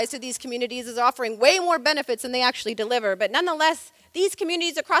advertised to these communities as offering way more benefits than they actually deliver. But nonetheless, these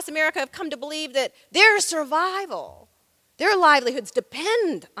communities across America have come to believe that their survival, their livelihoods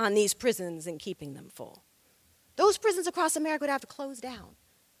depend on these prisons and keeping them full. Those prisons across America would have to close down.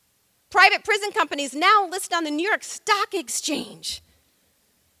 Private prison companies now listed on the New York Stock Exchange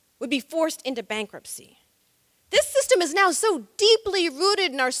would be forced into bankruptcy. This system is now so deeply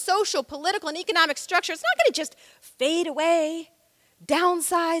rooted in our social, political, and economic structure, it's not going to just fade away,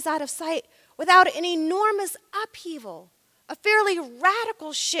 downsize out of sight without an enormous upheaval, a fairly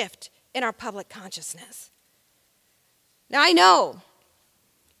radical shift in our public consciousness. Now, I know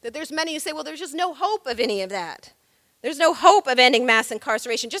that there's many who say, well, there's just no hope of any of that. There's no hope of ending mass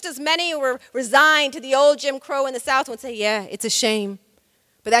incarceration. Just as many who were resigned to the old Jim Crow in the South would say, yeah, it's a shame,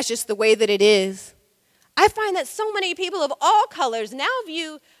 but that's just the way that it is. I find that so many people of all colors now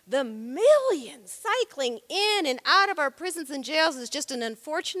view the millions cycling in and out of our prisons and jails as just an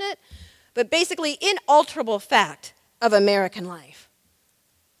unfortunate, but basically inalterable fact of American life.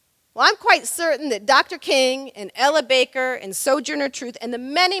 Well, I'm quite certain that Dr. King and Ella Baker and Sojourner Truth and the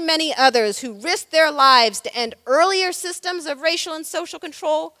many, many others who risked their lives to end earlier systems of racial and social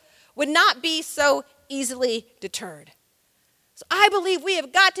control would not be so easily deterred. So I believe we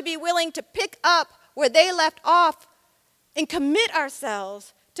have got to be willing to pick up where they left off and commit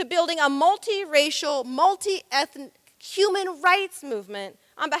ourselves to building a multiracial, multi-ethnic human rights movement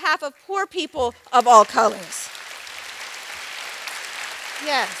on behalf of poor people of all colors.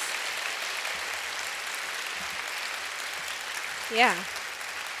 Yes. Yeah.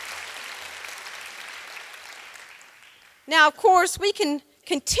 Now, of course, we can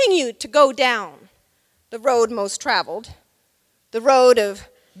continue to go down the road most traveled, the road of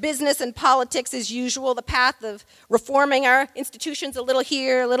business and politics as usual, the path of reforming our institutions a little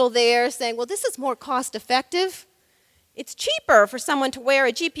here, a little there, saying, well, this is more cost effective. It's cheaper for someone to wear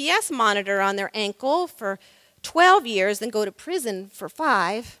a GPS monitor on their ankle for 12 years than go to prison for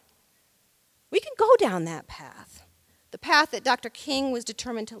 5. We can go down that path, the path that Dr. King was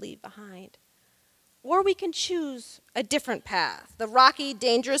determined to leave behind. Or we can choose a different path, the rocky,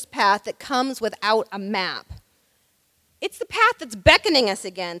 dangerous path that comes without a map. It's the path that's beckoning us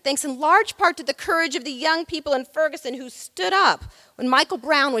again, thanks in large part to the courage of the young people in Ferguson who stood up when Michael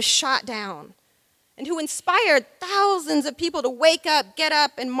Brown was shot down, and who inspired thousands of people to wake up, get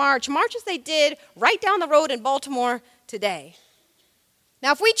up, and march as they did right down the road in Baltimore today.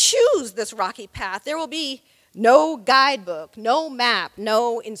 Now, if we choose this rocky path, there will be no guidebook, no map,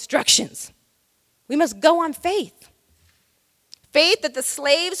 no instructions. We must go on faith. Faith that the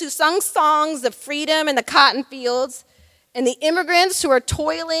slaves who sung songs of freedom in the cotton fields, and the immigrants who are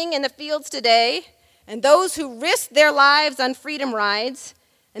toiling in the fields today, and those who risked their lives on freedom rides,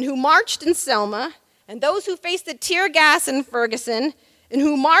 and who marched in Selma, and those who faced the tear gas in Ferguson, and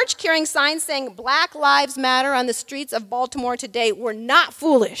who marched carrying signs saying Black Lives Matter on the streets of Baltimore today were not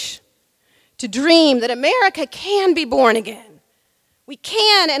foolish to dream that America can be born again. We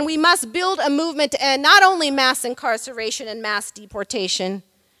can and we must build a movement to end not only mass incarceration and mass deportation,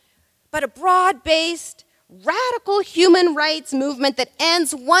 but a broad-based, radical human rights movement that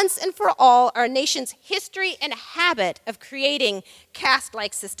ends once and for all our nation's history and habit of creating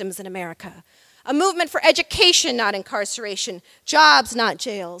caste-like systems in America. A movement for education, not incarceration, jobs, not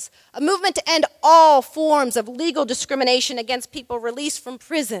jails. A movement to end all forms of legal discrimination against people released from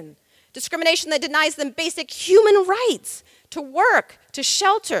prison. Discrimination that denies them basic human rights to work, to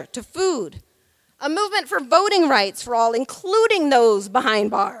shelter, to food. A movement for voting rights for all, including those behind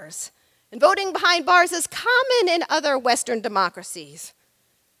bars. And voting behind bars is common in other Western democracies.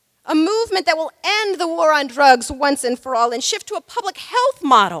 A movement that will end the war on drugs once and for all and shift to a public health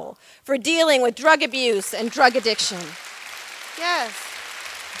model for dealing with drug abuse and drug addiction. Yes.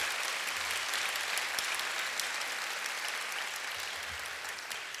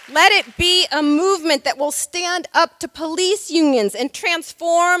 Let it be a movement that will stand up to police unions and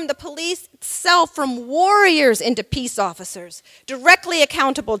transform the police itself from warriors into peace officers, directly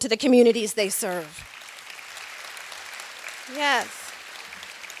accountable to the communities they serve. Yes.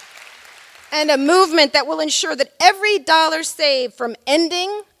 And a movement that will ensure that every dollar saved from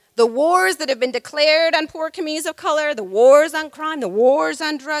ending the wars that have been declared on poor communities of color, the wars on crime, the wars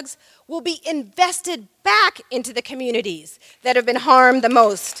on drugs, will be invested back into the communities that have been harmed the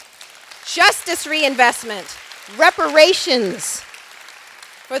most. Justice reinvestment, reparations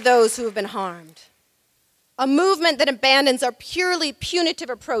for those who have been harmed. A movement that abandons our purely punitive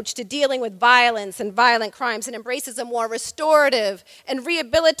approach to dealing with violence and violent crimes and embraces a more restorative and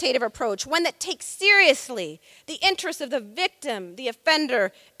rehabilitative approach, one that takes seriously the interests of the victim, the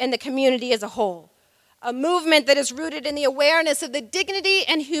offender, and the community as a whole. A movement that is rooted in the awareness of the dignity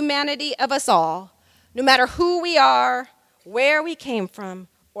and humanity of us all, no matter who we are, where we came from,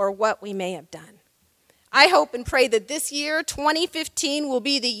 or what we may have done. I hope and pray that this year, 2015, will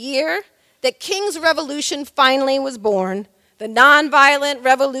be the year that King's revolution finally was born, the nonviolent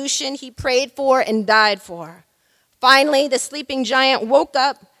revolution he prayed for and died for. Finally, the sleeping giant woke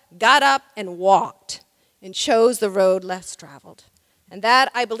up, got up, and walked, and chose the road less traveled. And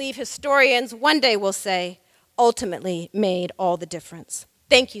that, I believe historians one day will say, ultimately made all the difference.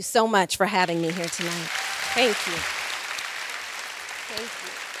 Thank you so much for having me here tonight. Thank you. Thank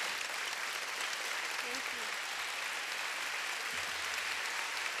you.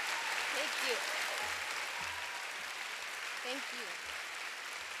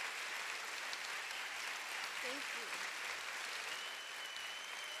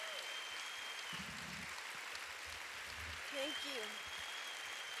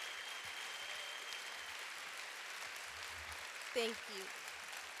 Thank you.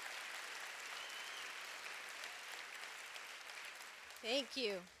 Thank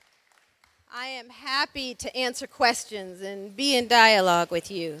you. I am happy to answer questions and be in dialogue with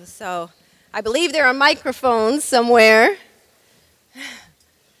you. So I believe there are microphones somewhere.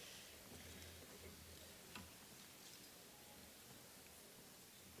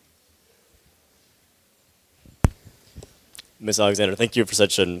 Ms. Alexander, thank you for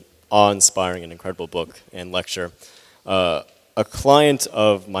such an awe-inspiring and incredible book and lecture. A client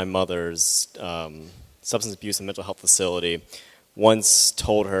of my mother's substance abuse and mental health facility once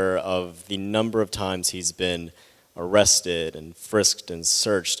told her of the number of times he's been arrested and frisked and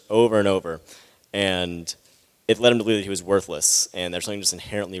searched over and over, and it led him to believe that he was worthless and there's something just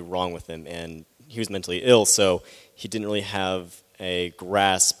inherently wrong with him, and he was mentally ill, so he didn't really have a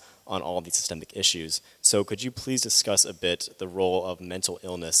grasp on all these systemic issues. So could you please discuss a bit the role of mental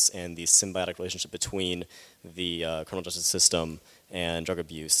illness and the symbiotic relationship between the criminal justice system and drug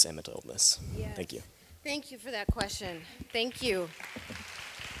abuse and mental illness? Yes. Thank you. Thank you for that question. Thank you.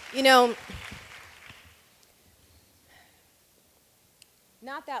 You know,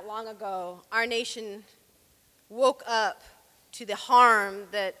 not that long ago, our nation woke up to the harm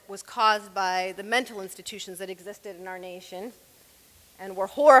that was caused by the mental institutions that existed in our nation, and were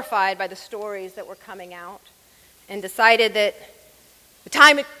horrified by the stories that were coming out, and decided that the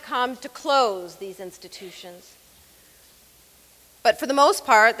time had come to close these institutions. But for the most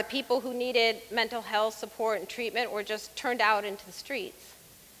part, the people who needed mental health support and treatment were just turned out into the streets.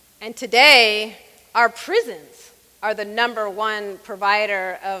 And today, our prisons are the #1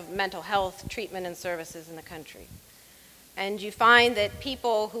 provider of mental health treatment and services in the country. And you find that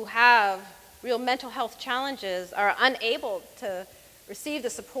people who have real mental health challenges are unable to receive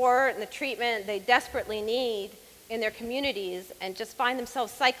the support and the treatment they desperately need in their communities, and just find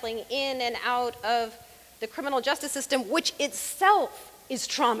themselves cycling in and out of the criminal justice system, which itself is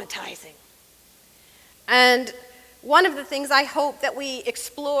traumatizing. And one of the things I hope that we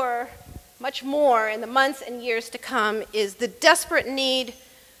explore much more in the months and years to come is the desperate need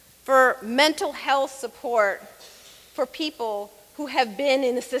for mental health support for people who have been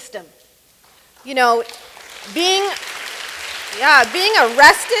in the system. You know, being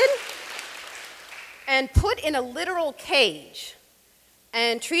arrested and put in a literal cage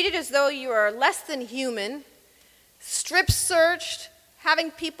and treated as though you are less than human, strip searched,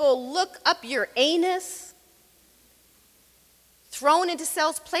 having people look up your anus, thrown into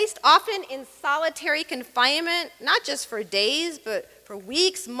cells, placed often in solitary confinement, not just for days, but for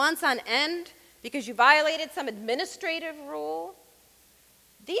weeks, months on end, because you violated some administrative rule.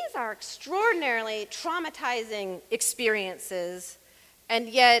 These are extraordinarily traumatizing experiences, and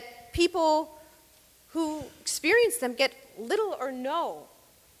yet people who experience them get little or no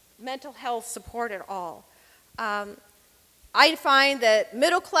mental health support at all. I find that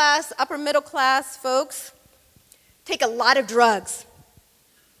middle class, upper middle class folks take a lot of drugs.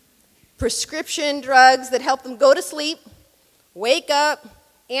 Prescription drugs that help them go to sleep, wake up,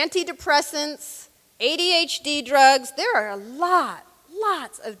 antidepressants, ADHD drugs. There are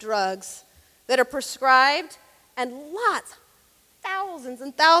lots of drugs that are prescribed, and thousands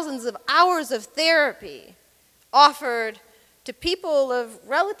and thousands of hours of therapy offered to people of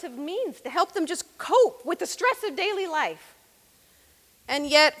relative means to help them just cope with the stress of daily life. And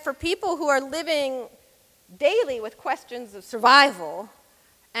yet, for people who are living daily with questions of survival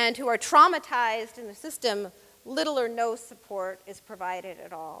and who are traumatized in the system, little or no support is provided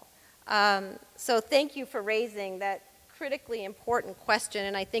at all. So thank you for raising that critically important question,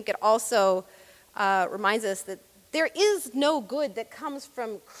 and I think it also reminds us that there is no good that comes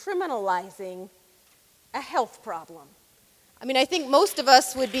from criminalizing a health problem. I mean, I think most of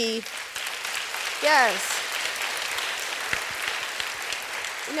us would be, yes.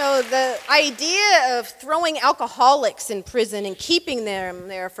 You know, the idea of throwing alcoholics in prison and keeping them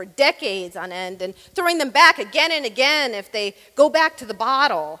there for decades on end and throwing them back again and again if they go back to the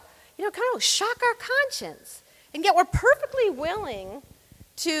bottle, you know, kind of shock our conscience. And yet we're perfectly willing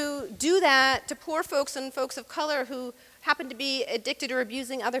to do that to poor folks and folks of color who happen to be addicted or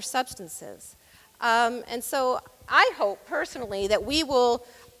abusing other substances. And so I hope personally that we will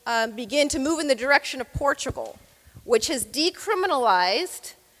begin to move in the direction of Portugal, which has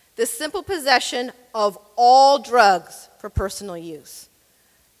decriminalized the simple possession of all drugs for personal use.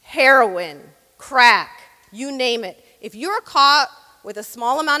 Heroin, crack, you name it. If you're caught with a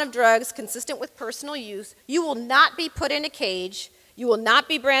small amount of drugs consistent with personal use, you will not be put in a cage, you will not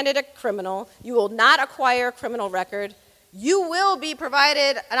be branded a criminal, you will not acquire a criminal record, you will be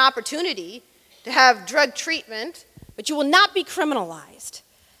provided an opportunity to have drug treatment, but you will not be criminalized.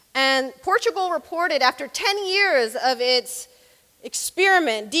 And Portugal reported after 10 years of its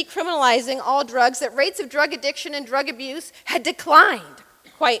experiment decriminalizing all drugs that rates of drug addiction and drug abuse had declined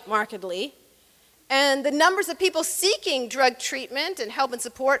quite markedly. And the numbers of people seeking drug treatment and help and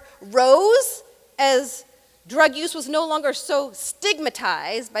support rose as drug use was no longer so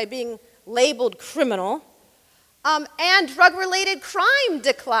stigmatized by being labeled criminal. And drug-related crime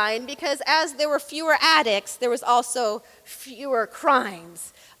declined because as there were fewer addicts, there was also fewer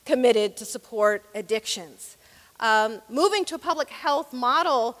crimes committed to support addictions. Moving to a public health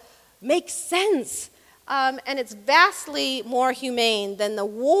model makes sense, and it's vastly more humane than the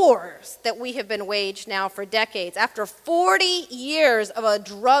wars that we have been waged now for decades. After 40 years of a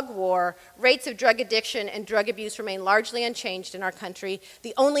drug war, rates of drug addiction and drug abuse remain largely unchanged in our country.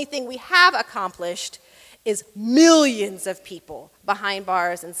 The only thing we have accomplished is millions of people behind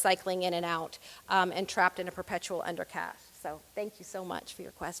bars and cycling in and out and trapped in a perpetual undercast. So thank you so much for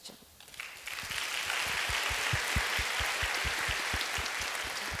your question.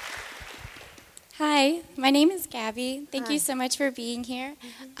 Hi, my name is Gabby. Thank you so much for being here.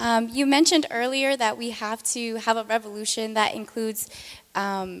 You mentioned earlier that we have to have a revolution that includes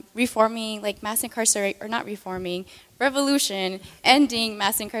reforming, like mass incarceration, or not reforming, revolution, ending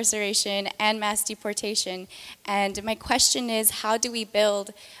mass incarceration and mass deportation. And my question is, how do we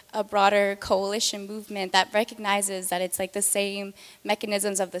build a broader coalition movement that recognizes that it's like the same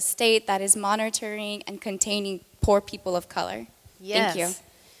mechanisms of the state that is monitoring and containing poor people of color? Yes. Thank you.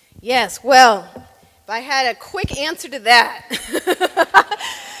 Yes, well, if I had a quick answer to that.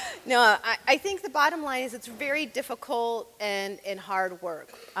 No, I think the bottom line is it's very difficult and hard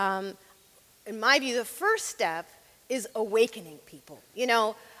work. In my view, the first step is awakening people. You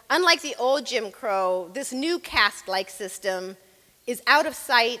know, unlike the old Jim Crow, this new caste-like system is out of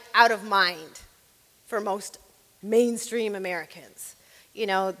sight, out of mind for most mainstream Americans. You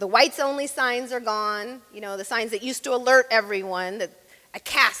know, the whites-only signs are gone. You know, the signs that used to alert everyone that a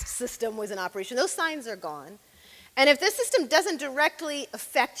caste system was in operation. Those signs are gone. And if this system doesn't directly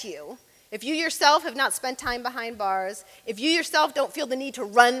affect you, if you yourself have not spent time behind bars, if you yourself don't feel the need to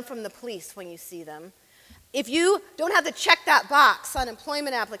run from the police when you see them, if you don't have to check that box on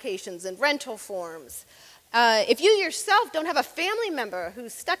employment applications and rental forms, if you yourself don't have a family member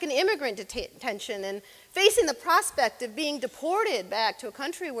who's stuck in immigrant detention and facing the prospect of being deported back to a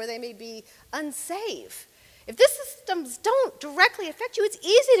country where they may be unsafe, if these systems don't directly affect you, it's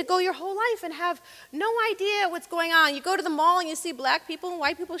easy to go your whole life and have no idea what's going on. You go to the mall and you see black people and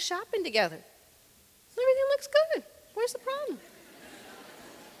white people shopping together. Everything looks good. Where's the problem?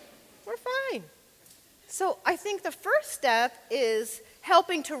 We're fine. So I think the first step is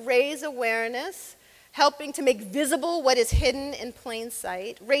helping to raise awareness, helping to make visible what is hidden in plain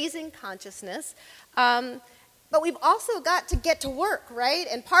sight, raising consciousness. But we've also got to get to work, right?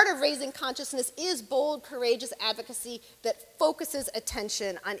 And part of raising consciousness is bold, courageous advocacy that focuses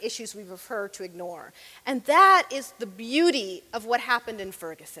attention on issues we prefer to ignore. And that is the beauty of what happened in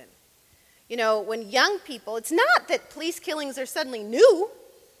Ferguson. You know, when young people, it's not that police killings are suddenly new.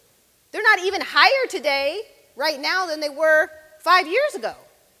 They're not even higher today, right now, than they were 5 years ago.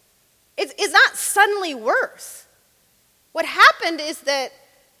 It's not suddenly worse. What happened is that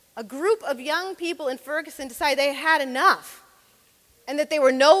a group of young people in Ferguson decided they had enough and that they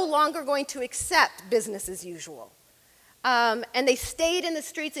were no longer going to accept business as usual. And they stayed in the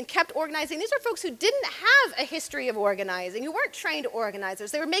streets and kept organizing. These are folks who didn't have a history of organizing, who weren't trained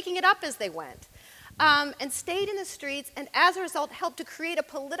organizers. They were making it up as they went. And stayed in the streets, and as a result helped to create a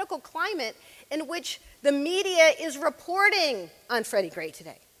political climate in which the media is reporting on Freddie Gray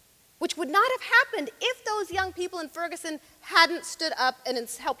today, which would not have happened if those young people in Ferguson hadn't stood up and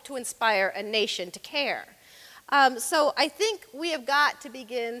helped to inspire a nation to care. So I think we have got to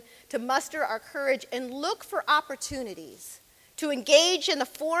begin to muster our courage and look for opportunities to engage in the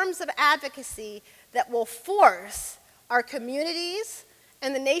forms of advocacy that will force our communities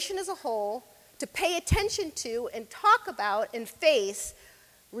and the nation as a whole to pay attention to and talk about and face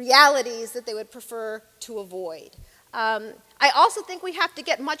realities that they would prefer to avoid. I also think we have to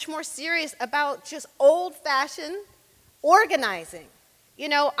get much more serious about just old-fashioned organizing. You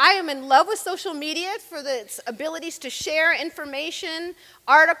know, I am in love with social media for its abilities to share information,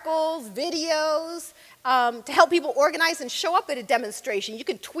 articles, videos, to help people organize and show up at a demonstration. You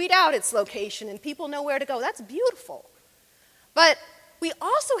can tweet out its location and people know where to go. That's beautiful. But we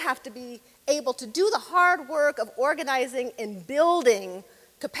also have to be able to do the hard work of organizing and building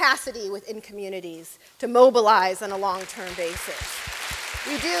capacity within communities to mobilize on a long-term basis.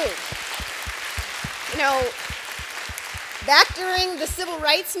 We do. You know, back during the civil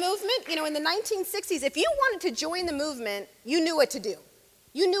rights movement, you know, in the 1960s, if you wanted to join the movement, you knew what to do.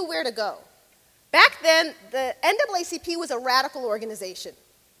 You knew where to go. Back then, the NAACP was a radical organization.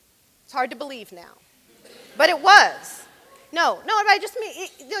 It's hard to believe now. But it was. No, but I just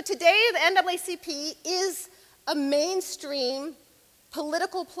mean, today the NAACP is a mainstream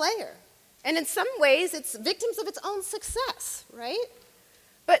political player. And in some ways, it's victims of its own success, right?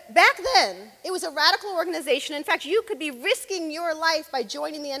 But back then, it was a radical organization. In fact, you could be risking your life by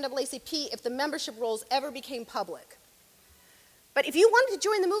joining the NAACP if the membership rolls ever became public. But if you wanted to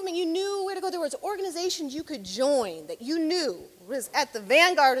join the movement, you knew where to go. There was organizations you could join that you knew was at the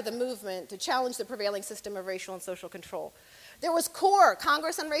vanguard of the movement to challenge the prevailing system of racial and social control. There was CORE,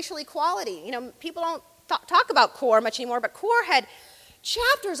 Congress on Racial Equality. People don't talk about CORE much anymore, but CORE had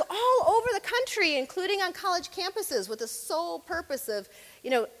chapters all over the country, including on college campuses, with the sole purpose of,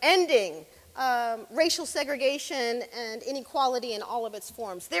 ending racial segregation and inequality in all of its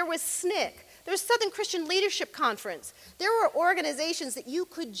forms. There was SNCC. There was Southern Christian Leadership Conference. There were organizations that you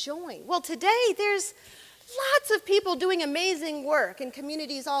could join. Well, today there's lots of people doing amazing work in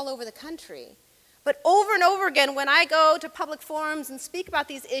communities all over the country. But over and over again, when I go to public forums and speak about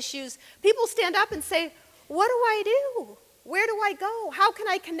these issues, people stand up and say, what do I do? Where do I go? How can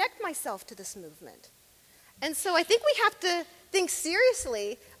I connect myself to this movement? And so I think we have to think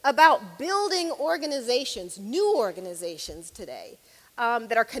seriously about building organizations, new organizations today,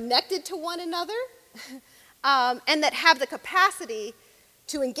 that are connected to one another and that have the capacity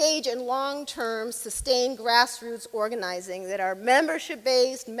to engage in long-term, sustained grassroots organizing that are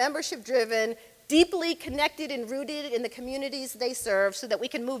membership-based, membership-driven, deeply connected and rooted in the communities they serve so that we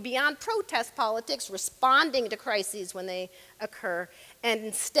can move beyond protest politics, responding to crises when they occur, and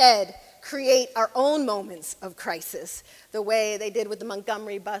instead create our own moments of crisis, the way they did with the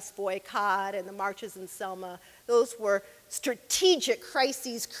Montgomery bus boycott and the marches in Selma. Those were strategic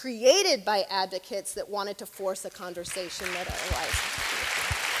crises created by advocates that wanted to force a conversation that otherwise.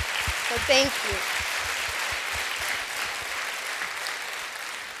 So thank you.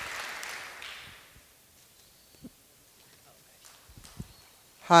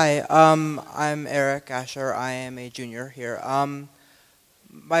 Hi, I'm Eric Asher. I am a junior here.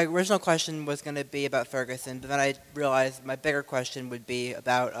 My original question was going to be about Ferguson, but then I realized my bigger question would be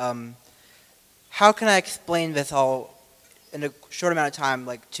about how can I explain this all in a short amount of time,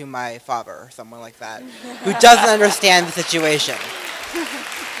 like to my father or someone like that, who doesn't understand the situation.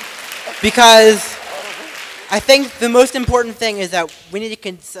 Because I think the most important thing is that we need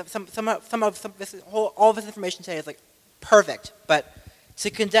to all this information today is like perfect, but to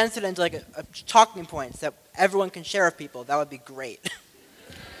condense it into like a talking points that everyone can share with people, that would be great.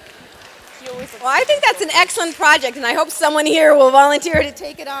 Well, I think that's an excellent project, and I hope someone here will volunteer to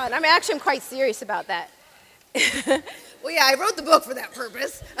take it on. I'm quite serious about that. Well, yeah, I wrote the book for that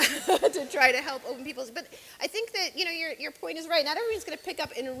purpose, to try to help open people's. But I think that your point is right. Not everyone's going to pick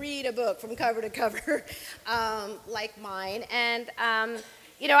up and read a book from cover to cover, like mine. And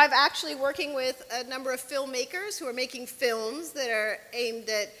I've actually working with a number of filmmakers who are making films that are aimed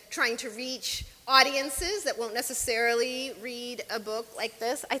at trying to reach audiences that won't necessarily read a book like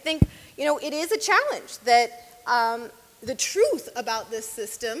this. I think it is a challenge that the truth about this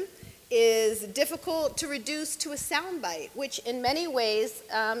system is difficult to reduce to a soundbite, which in many ways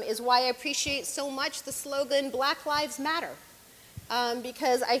is why I appreciate so much the slogan Black Lives Matter,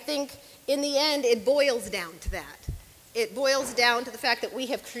 because I think in the end it boils down to that. It boils down to the fact that we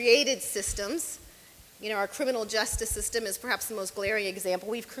have created systems. Our criminal justice system is perhaps the most glaring example.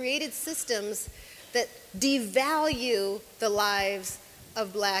 We've created systems that devalue the lives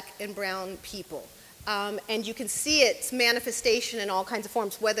of black and brown people. And you can see its manifestation in all kinds of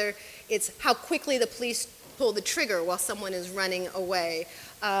forms, whether it's how quickly the police pull the trigger while someone is running away,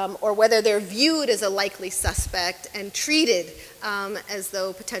 or whether they're viewed as a likely suspect and treated as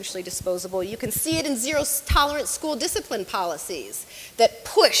though potentially disposable. You can see it in zero-tolerance school discipline policies that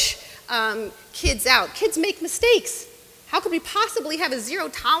push kids out. Kids make mistakes. How could we possibly have a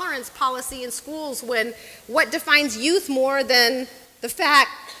zero-tolerance policy in schools when what defines youth more than the fact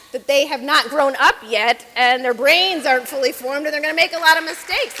that they have not grown up yet and their brains aren't fully formed and they're going to make a lot of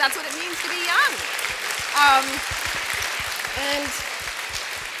mistakes? That's what it means to be young. And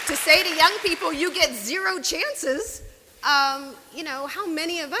to say to young people, you get zero chances, how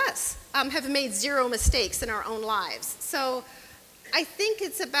many of us have made zero mistakes in our own lives? So I think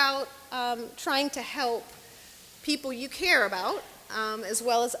it's about trying to help people you care about, as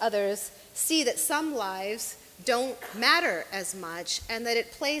well as others, see that some lives don't matter as much and that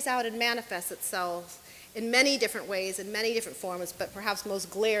it plays out and manifests itself in many different ways, in many different forms, but perhaps most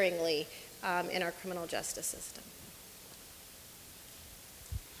glaringly in our criminal justice system.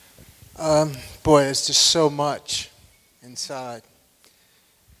 Boy, it's just so much inside.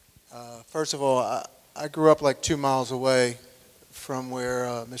 First of all, I grew up like 2 miles away from where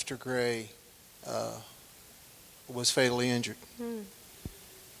Mr. Gray was fatally injured.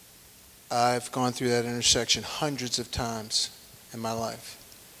 I've gone through that intersection hundreds of times in my life.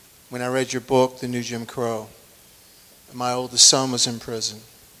 When I read your book, The New Jim Crow, my oldest son was in prison.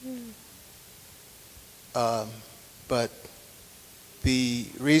 But the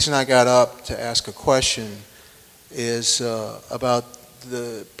reason I got up to ask a question is about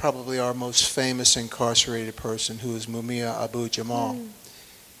probably our most famous incarcerated person, who is Mumia Abu-Jamal,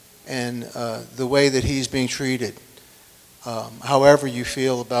 and the way that he's being treated. However you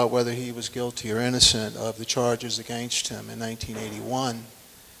feel about whether he was guilty or innocent of the charges against him in 1981,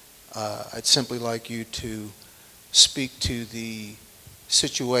 I'd simply like you to speak to the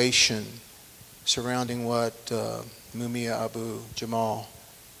situation surrounding what Mumia Abu-Jamal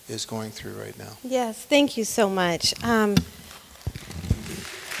is going through right now. Yes, thank you so much.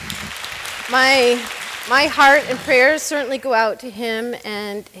 My heart and prayers certainly go out to him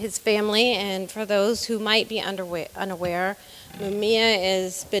and his family, and for those who might be unaware, Mumia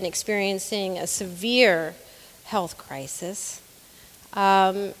has been experiencing a severe health crisis,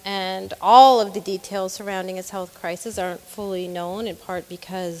 and all of the details surrounding his health crisis aren't fully known, in part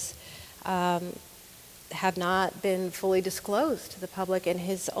because have not been fully disclosed to the public, and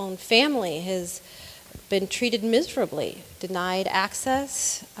his own family has been treated miserably, denied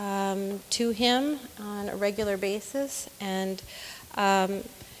access to him on a regular basis. And,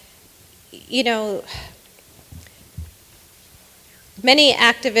 many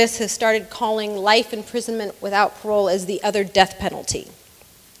activists have started calling life imprisonment without parole as the other death penalty.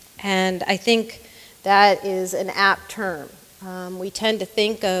 And I think that is an apt term. We tend to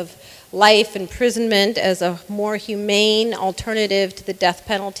think of life imprisonment as a more humane alternative to the death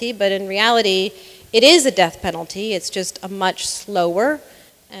penalty, but in reality, it is a death penalty. It's just a much slower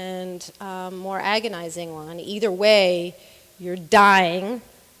and more agonizing one. Either way, you're dying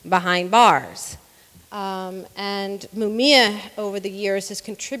behind bars. And Mumia, over the years, has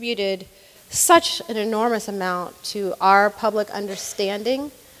contributed such an enormous amount to our public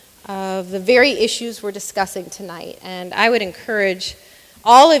understanding of the very issues we're discussing tonight. And I would encourage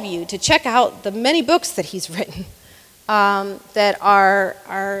all of you to check out the many books that he's written that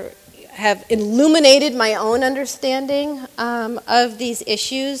have illuminated my own understanding of these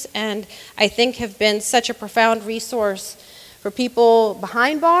issues, and I think have been such a profound resource for people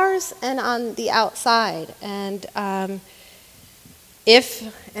behind bars and on the outside. And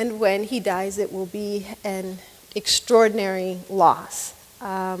if and when he dies, it will be an extraordinary loss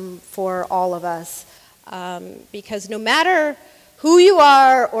for all of us, because no matter who you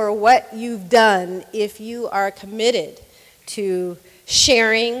are or what you've done, if you are committed to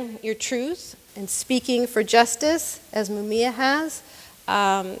sharing your truth and speaking for justice, as Mumia has,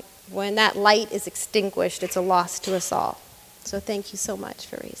 when that light is extinguished, it's a loss to us all. So thank you so much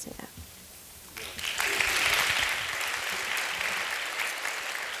for raising that.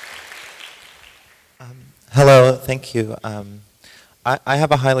 Hello, thank you. I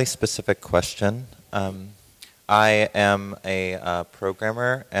have a highly specific question. I am a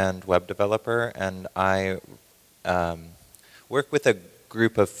programmer and web developer, and I work with a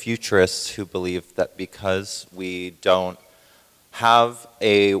group of futurists who believe that because we don't have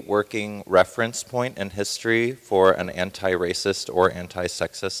a working reference point in history for an anti-racist or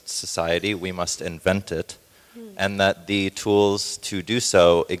anti-sexist society, we must invent it, and that the tools to do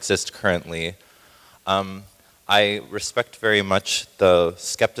so exist currently. I respect very much the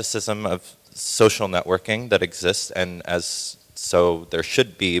skepticism of social networking that exists, and as so there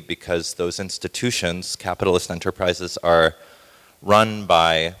should be, because those institutions, capitalist enterprises, are run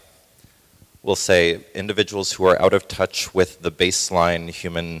by, we'll say, individuals who are out of touch with the baseline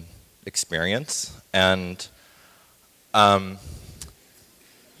human experience. And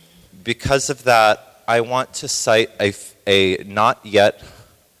because of that, I want to cite a not yet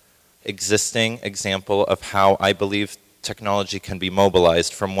existing example of how I believe technology can be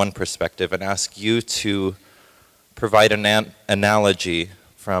mobilized from one perspective, and ask you to provide an analogy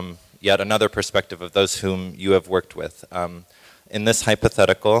from yet another perspective of those whom you have worked with. In this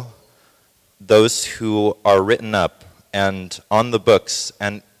hypothetical, those who are written up and on the books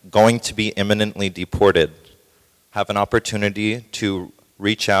and going to be imminently deported have an opportunity to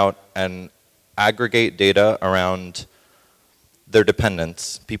reach out and aggregate data around their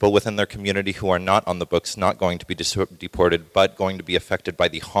dependents, people within their community who are not on the books, not going to be deported, but going to be affected by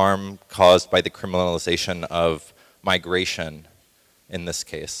the harm caused by the criminalization of migration in this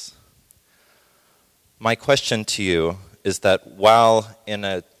case. My question to you is that while in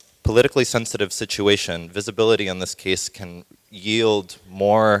a politically sensitive situation, visibility in this case can yield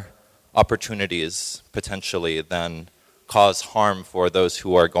more opportunities potentially than cause harm for those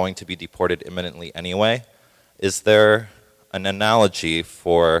who are going to be deported imminently anyway, is there an analogy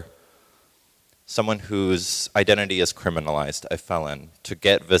for someone whose identity is criminalized, a felon, to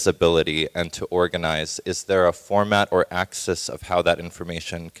get visibility and to organize? Is there a format or axis of how that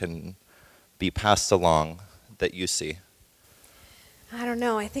information can be passed along that you see? I don't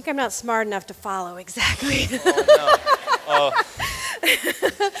know. I think I'm not smart enough to follow exactly.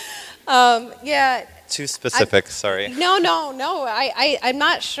 Yeah. Too specific, sorry. No. I'm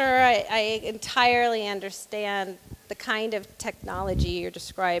not sure I entirely understand the kind of technology you're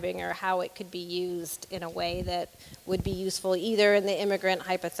describing or how it could be used in a way that would be useful either in the immigrant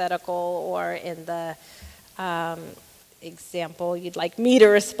hypothetical or in the example you'd like me to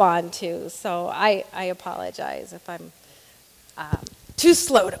respond to. So I apologize if I'm too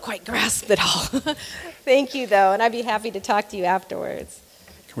slow to quite grasp it all. Thank you, though, and I'd be happy to talk to you afterwards.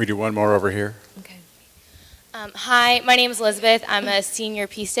 Can we do one more over here? Okay. Hi, my name is Elizabeth. I'm a senior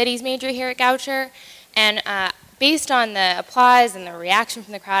Peace Studies major here at Goucher, and based on the applause and the reaction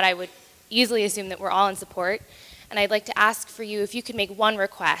from the crowd, I would easily assume that we're all in support. And I'd like to ask for you if you could make one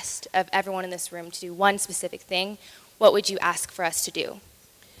request of everyone in this room to do one specific thing. What would you ask for us to do?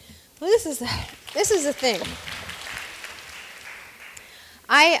 Well, this is the thing.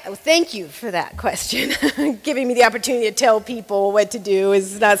 I thank you for that question. Giving me the opportunity to tell people what to do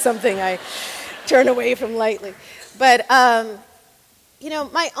is not something I turn away from lightly. But,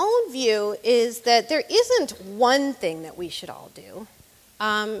 my own view is that there isn't one thing that we should all do,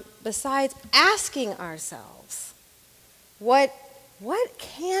 besides asking ourselves, what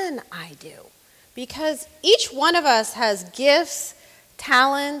can I do? Because each one of us has gifts,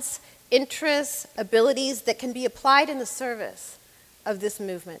 talents, interests, abilities that can be applied in the service of this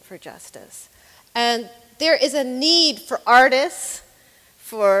movement for justice. And there is a need for artists,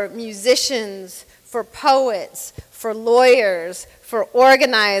 for musicians, for poets, for lawyers, for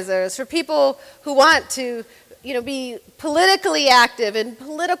organizers, for people who want to be politically active and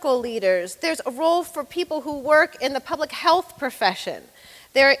political leaders. There's a role for people who work in the public health profession.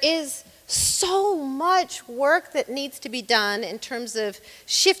 There is so much work that needs to be done in terms of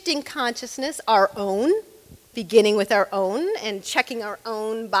shifting consciousness, our own, beginning with our own and checking our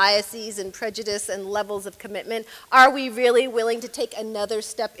own biases and prejudice and levels of commitment. Are we really willing to take another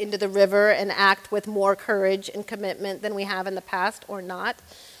step into the river and act with more courage and commitment than we have in the past or not?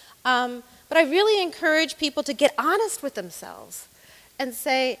 But I really encourage people to get honest with themselves and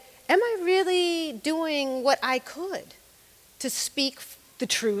say, am I really doing what I could to speak the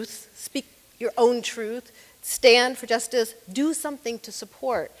truth, speak your own truth, stand for justice, do something to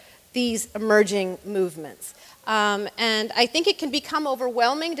support these emerging movements? And I think it can become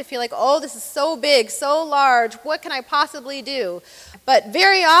overwhelming to feel like, oh, this is so big, so large, what can I possibly do? But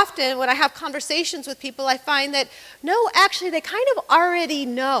very often when I have conversations with people, I find that, no, actually they kind of already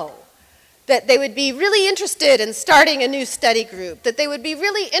know that they would be really interested in starting a new study group, that they would be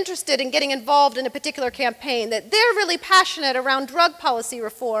really interested in getting involved in a particular campaign, that they're really passionate around drug policy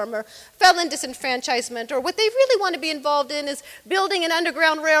reform or felon disenfranchisement, or what they really want to be involved in is building an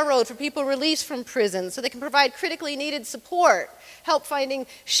underground railroad for people released from prison so they can provide critically needed support, help finding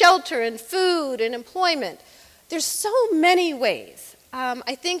shelter and food and employment. There's so many ways.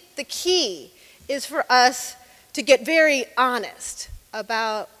 I think the key is for us to get very honest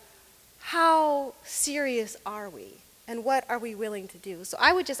about how serious are we and what are we willing to do? So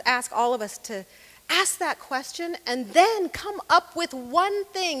I would just ask all of us to ask that question and then come up with one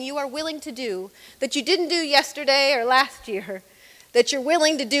thing you are willing to do that you didn't do yesterday or last year that you're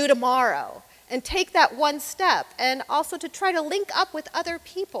willing to do tomorrow, and take that one step, and also to try to link up with other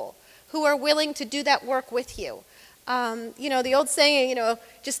people who are willing to do that work with you. The old saying,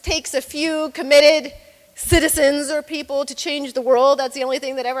 just takes a few committed citizens or people to change the world. That's the only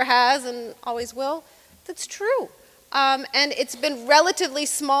thing that ever has and always will. That's true. And it's been relatively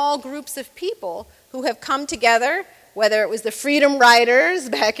small groups of people who have come together, whether it was the Freedom Riders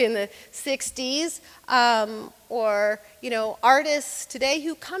back in the 60s, or artists today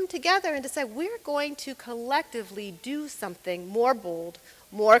who come together and decide we're going to collectively do something more bold,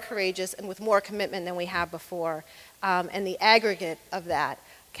 more courageous, and with more commitment than we have before. And the aggregate of that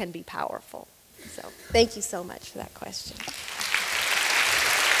can be powerful. So thank you so much for that question.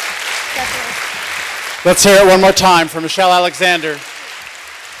 Let's hear it one more time for Michelle Alexander.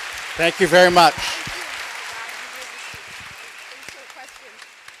 Thank you very much.